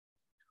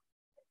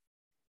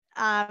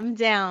 I'm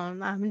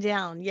down. I'm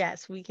down.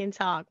 Yes, we can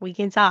talk. We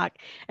can talk.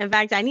 In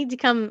fact, I need to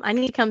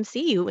come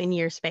see you in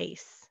your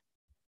space.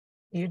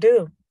 You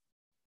do.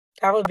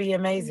 That would be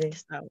amazing.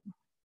 So,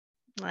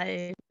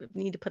 I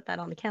need to put that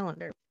on the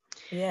calendar.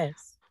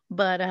 Yes.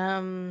 But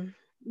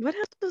what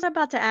else was I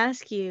about to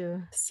ask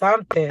you?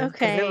 Something,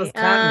 because it was Okay.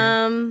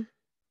 coming.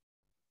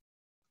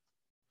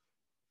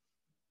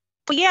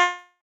 Well, yeah,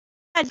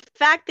 the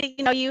fact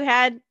that you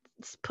had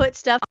put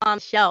stuff on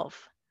the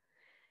shelf.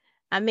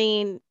 I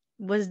mean,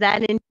 was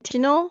that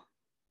intentional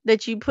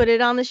that you put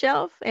it on the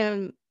shelf?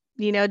 And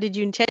did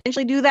you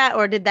intentionally do that,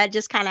 or did that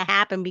just kind of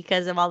happen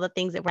because of all the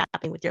things that were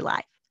happening with your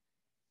life?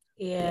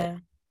 Yeah.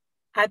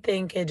 I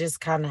think it just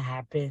kind of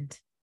happened.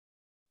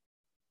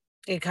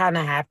 It kind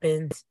of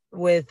happened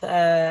with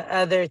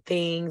other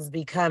things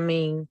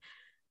becoming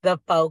the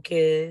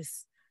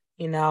focus.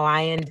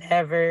 I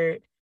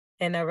endeavored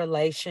in a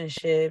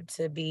relationship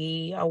to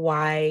be a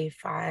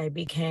wife. I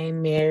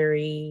became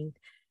married.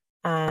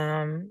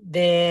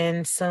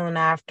 Then soon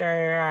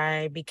after,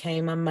 I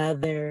became a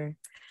mother.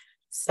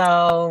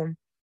 So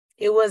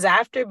it was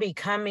after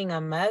becoming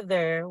a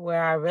mother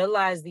where I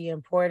realized the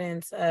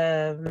importance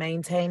of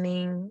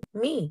maintaining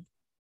me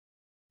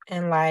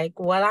and like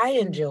what I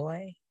Mm.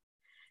 enjoy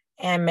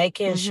and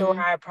making sure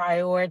Mhm. I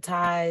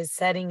prioritize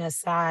setting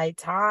aside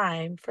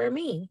time for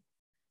me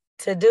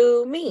to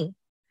do me.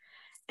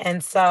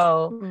 And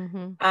so,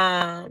 Mhm.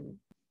 um,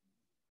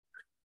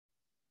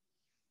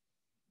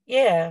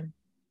 yeah,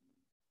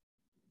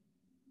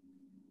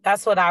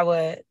 that's what I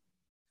would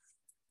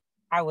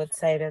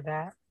say to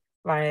that.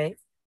 Like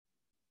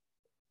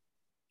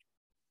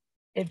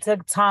it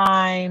took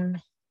time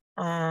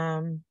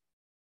um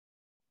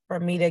for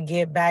me to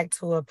get back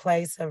to a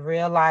place of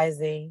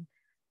realizing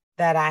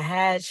that I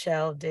had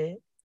shelved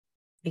it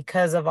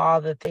because of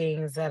all the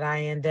things that I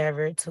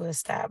endeavored to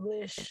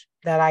establish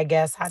that I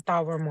guess I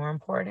thought were more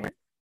important.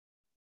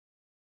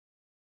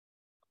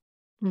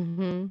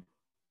 Mhm.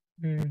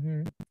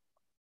 Hmm.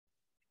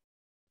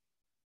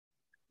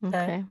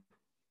 But Okay.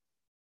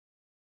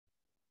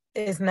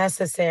 it's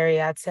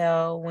necessary. I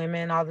tell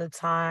women all the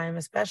time,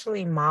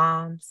 especially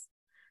moms,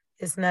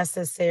 it's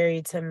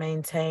necessary to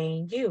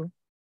maintain you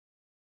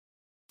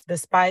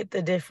despite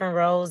the different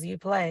roles you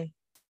play,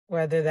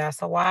 whether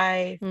that's a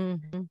wife,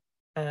 Mhm.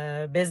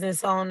 a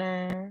business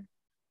owner,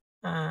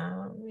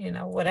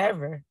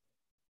 whatever,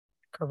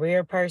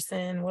 career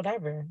person,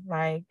 whatever.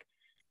 Like,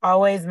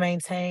 always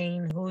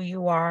maintain who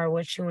you are,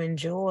 what you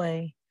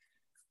enjoy,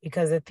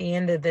 because at the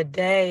end of the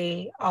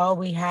day, all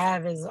we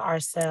have is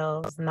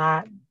ourselves,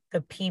 not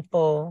the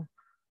people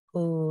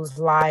whose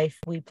life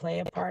we play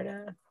a part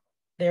of.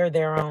 They're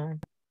their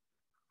own.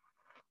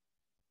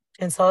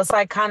 And so it's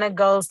like kind of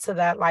goes to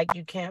that, like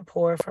you can't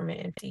pour from an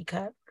empty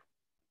cup.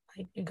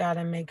 Like you got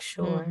to make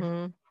sure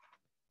Mhm.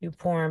 you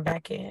pouring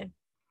back in.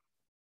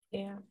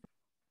 Yeah.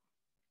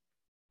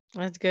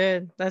 That's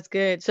good. That's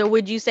good. So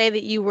would you say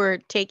that you were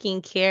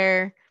taking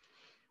care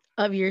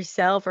of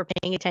yourself or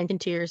paying attention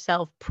to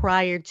yourself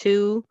prior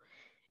to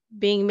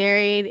being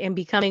married and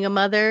becoming a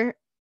mother,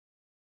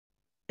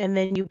 and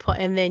then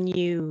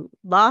you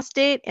lost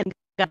it and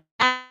got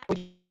back,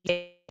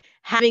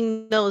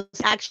 having those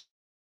actually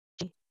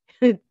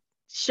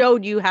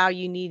showed you how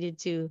you needed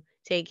to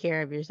take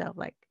care of yourself?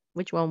 Like,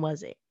 which one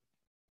was it?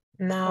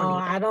 Or No,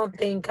 neither? I don't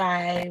think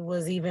I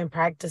was even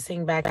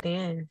practicing back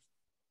then.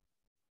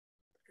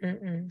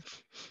 Mm-mm.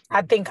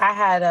 I think I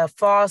had a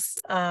false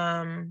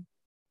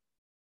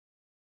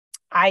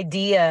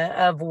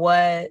idea of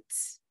what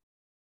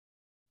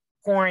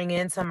pouring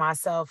into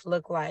myself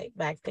looked like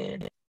back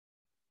then.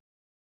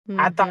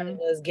 I thought it Mhm.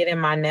 was getting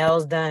my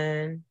nails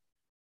done,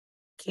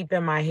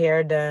 keeping my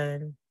hair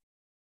done.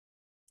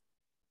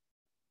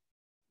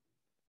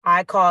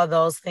 I call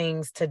those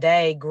things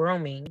today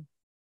grooming.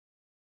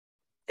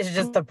 It's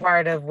just a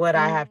part of what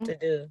I have Mhm. to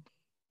do.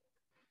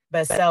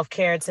 But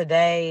self-care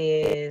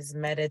today is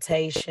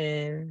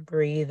meditation,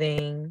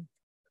 breathing,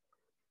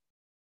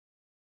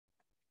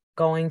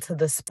 going to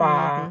the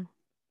spa, Mhm.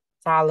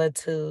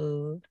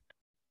 solitude,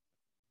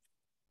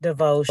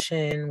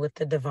 devotion with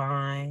the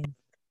divine.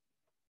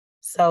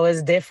 So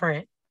it's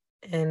different.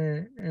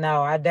 And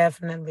no, I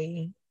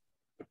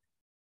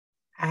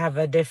have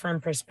a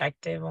different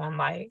perspective on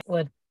like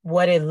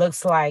what it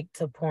looks like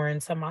to pour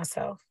into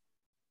myself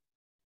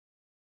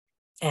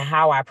and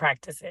how I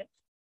practice it.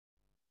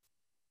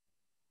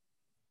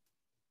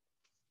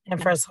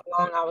 And for so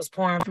long I was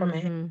pouring from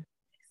it. Mhm.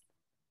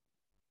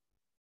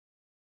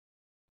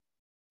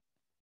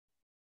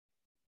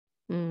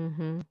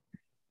 Mhm.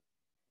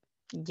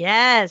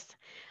 Yes.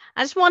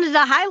 I just wanted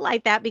to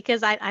highlight that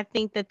because I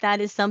think that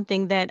that is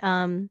something that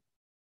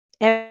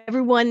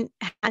everyone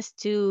has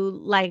to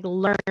like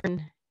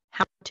learn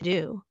how to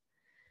do,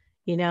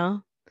 you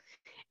know?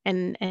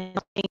 And I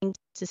don't think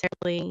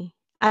necessarily,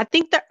 I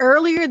think the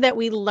earlier that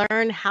we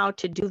learn how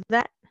to do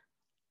that,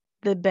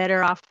 the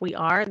better off we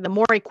are, the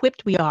more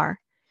equipped we are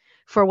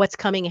for what's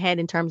coming ahead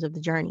in terms of the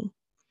journey.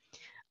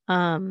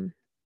 Um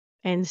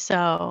and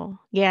so,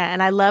 yeah,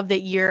 and I love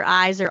that your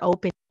eyes are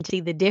open to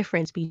see the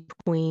difference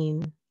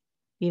between,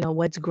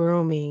 what's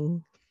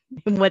grooming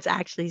and what's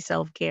actually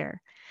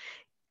self-care.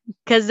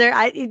 Because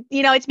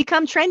it's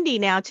become trendy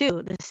now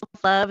too, the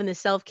self-love and the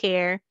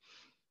self-care.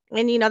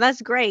 And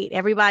that's great.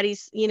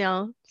 Everybody's,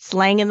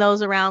 slanging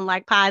those around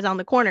like pies on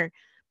the corner.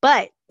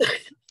 But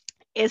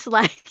it's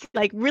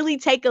like really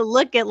take a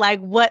look at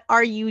like what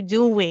are you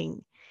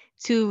doing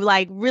to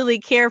like really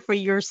care for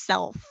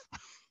yourself.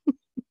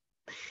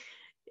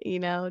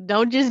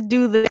 Don't just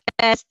do the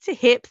best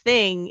hip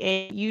thing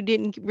and you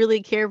didn't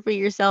really care for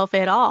yourself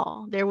at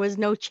all. There was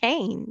no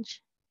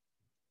change.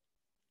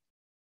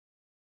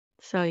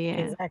 So yeah.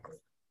 Exactly.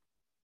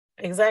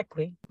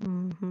 Exactly.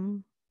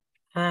 Mhm.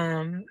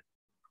 Um,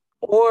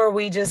 or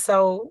we just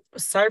so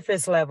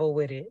surface level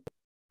with it.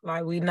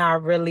 Like we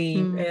not really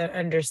Mm.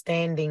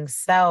 understanding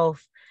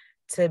self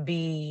to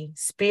be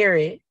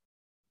spirit,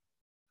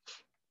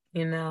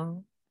 you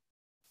know,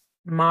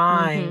 Mhm.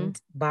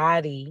 mind,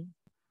 body,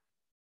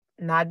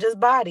 not just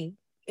body.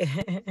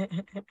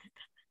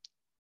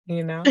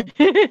 You know?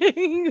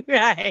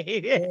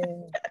 Right.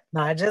 Yeah.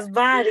 Not just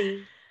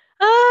body,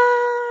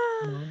 Ah.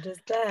 not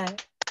just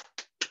that.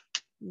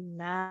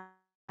 Not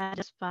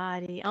just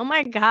body. Oh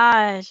my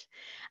gosh.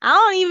 I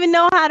don't even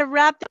know how to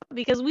wrap it up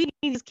because we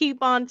need to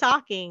keep on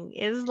talking.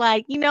 It's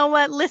like, you know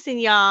what? Listen,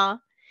 y'all.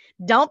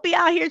 Don't be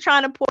out here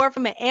trying to pour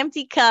from an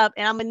empty cup.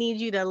 And I'm going to need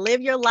you to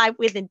live your life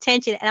with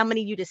intention. And I'm going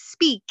to need you to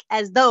speak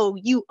as though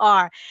you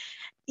are,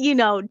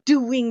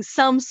 doing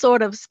some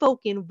sort of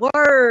spoken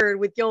word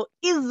with your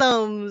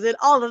isms and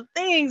all the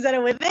things that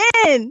are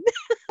within.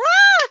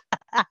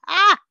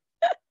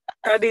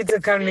 I need to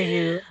come to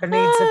you. I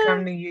need to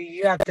come to you.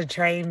 You have to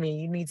train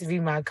me. You need to be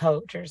my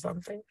coach or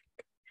something.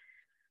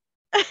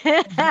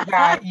 You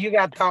got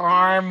the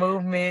arm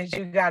movements.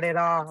 You got it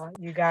all.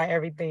 You got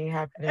everything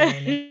happening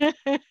right now.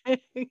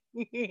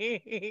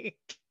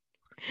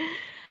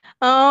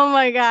 Oh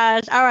my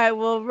gosh. All right.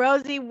 Well,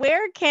 Rosie,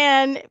 where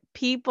can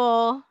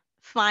people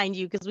find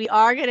you? Because we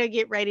are going to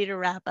get ready to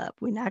wrap up.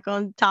 We're not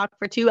going to talk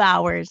for 2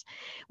 hours.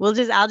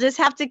 I'll just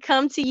have to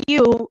come to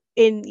you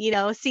in,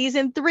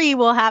 season 3.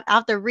 I'll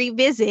have to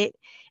revisit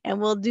and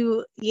we'll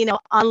do,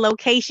 on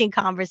location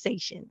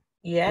conversation.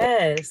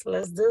 Yes,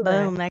 let's do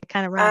that. Boom. That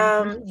kind of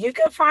wraps. You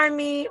can find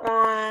me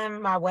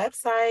on my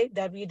website,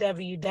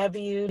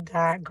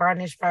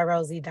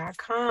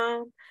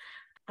 www.garnishbyrosie.com.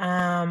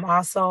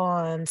 Also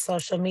on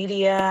social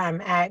media,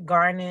 I'm at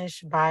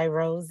Garnish by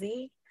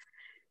Rosie.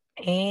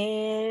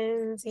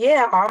 And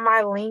yeah, all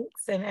my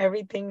links and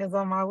everything is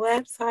on my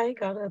website.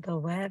 Go to the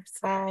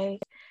website.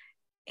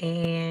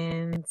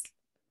 And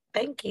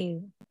thank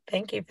you.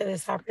 Thank you for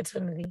this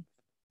opportunity.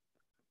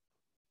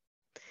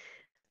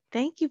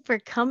 Thank you for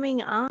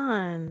coming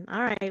on.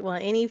 All right. Well,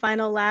 any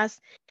final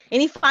last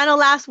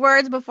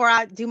words before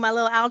I do my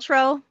little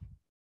outro?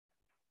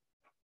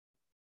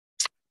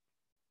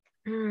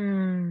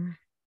 Hmm.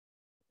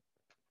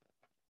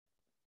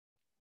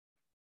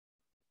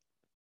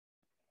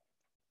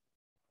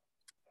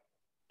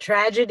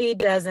 Tragedy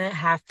doesn't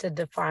have to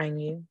define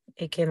you.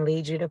 It can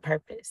lead you to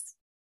purpose.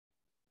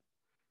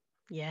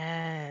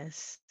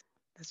 Yes.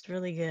 That's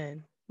really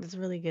good. That's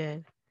really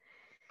good.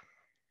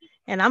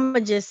 And I'm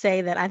going to just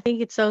say that I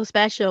think it's so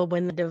special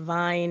when the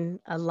divine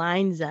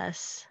aligns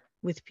us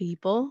with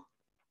people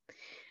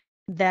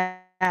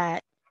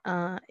that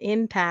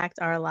impact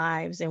our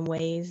lives in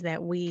ways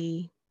that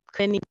we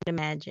couldn't even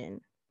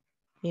imagine.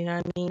 You know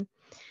what I mean?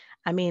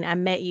 I mean, I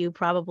met you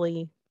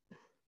probably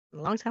a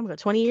long time ago,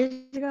 20 years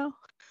ago.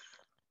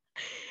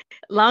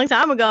 Long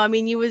time ago. I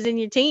mean, you was in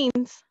your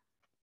teens,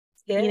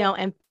 Yeah,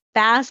 and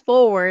fast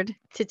forward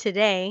to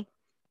today,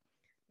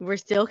 we're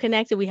still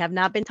connected. We have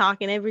not been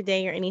talking every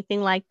day or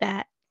anything like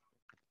that,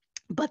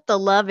 but the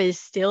love is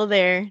still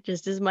there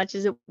just as much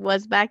as it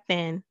was back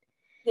then.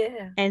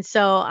 yeah, And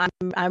so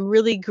I'm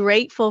really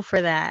grateful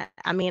for that.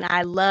 I mean,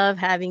 I love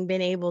having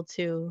been able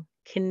to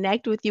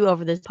connect with you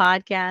over this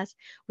podcast,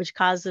 which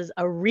causes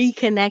a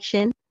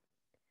reconnection,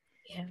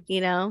 yeah.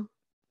 you know.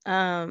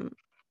 Um,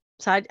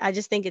 so I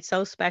just think it's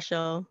so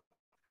special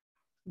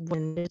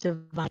when there's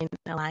divine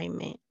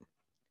alignment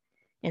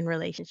in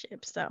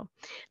relationships. So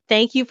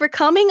thank you for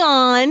coming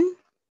on.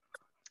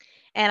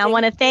 And I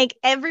want Thank to you. thank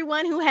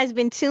everyone who has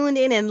been tuned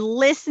in and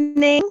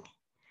listening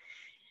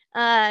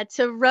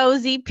to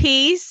Rosie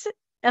Peace,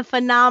 a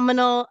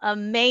phenomenal,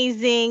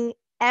 amazing,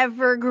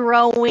 ever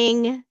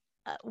growing,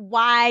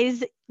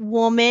 wise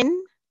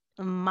woman.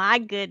 My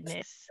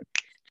goodness,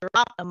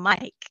 drop the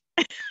mic.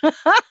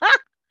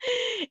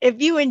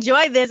 If you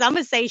enjoy this, I'm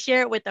going to say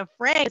share it with a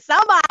friend.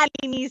 Somebody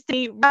needs to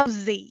meet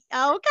Rosie,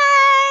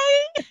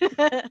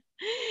 okay?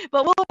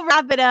 But we'll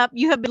wrap it up.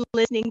 You have been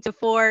listening to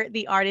For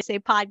the Artist, a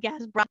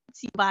podcast brought to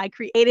you by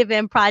Creative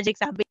M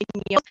Projects. I've been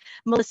your host,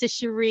 Melissa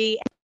Cherie.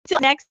 Until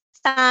next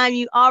time,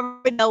 you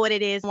already know what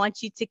it is. I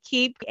want you to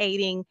keep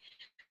creating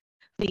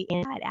from the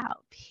inside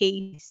out.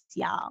 Peace,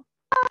 y'all.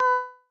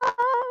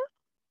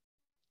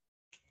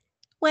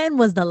 When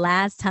was the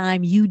last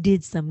time you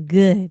did some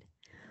good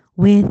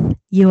with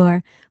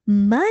your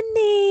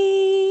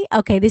money?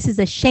 Okay, this is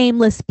a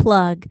shameless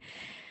plug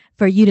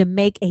for you to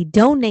make a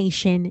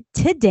donation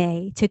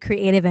today to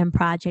Creative M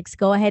Projects.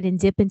 Go ahead and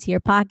dip into your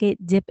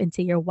pocket, dip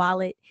into your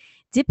wallet,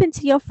 dip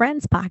into your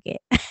friend's pocket,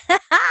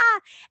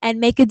 and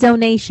make a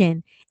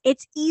donation.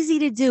 It's easy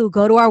to do.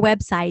 Go to our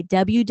website,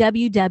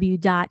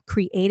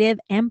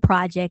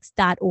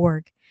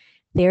 www.creativemprojects.org.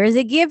 There is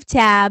a give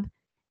tab,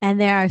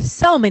 and there are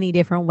so many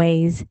different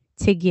ways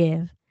to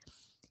give.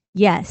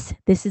 Yes,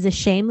 this is a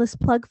shameless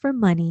plug for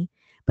money,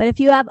 but if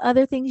you have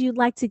other things you'd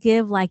like to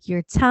give, like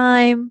your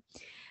time,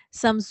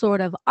 some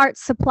sort of art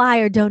supply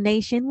or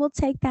donation, we'll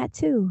take that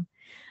too.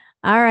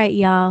 All right,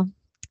 y'all.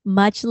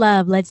 Much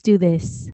love. Let's do this.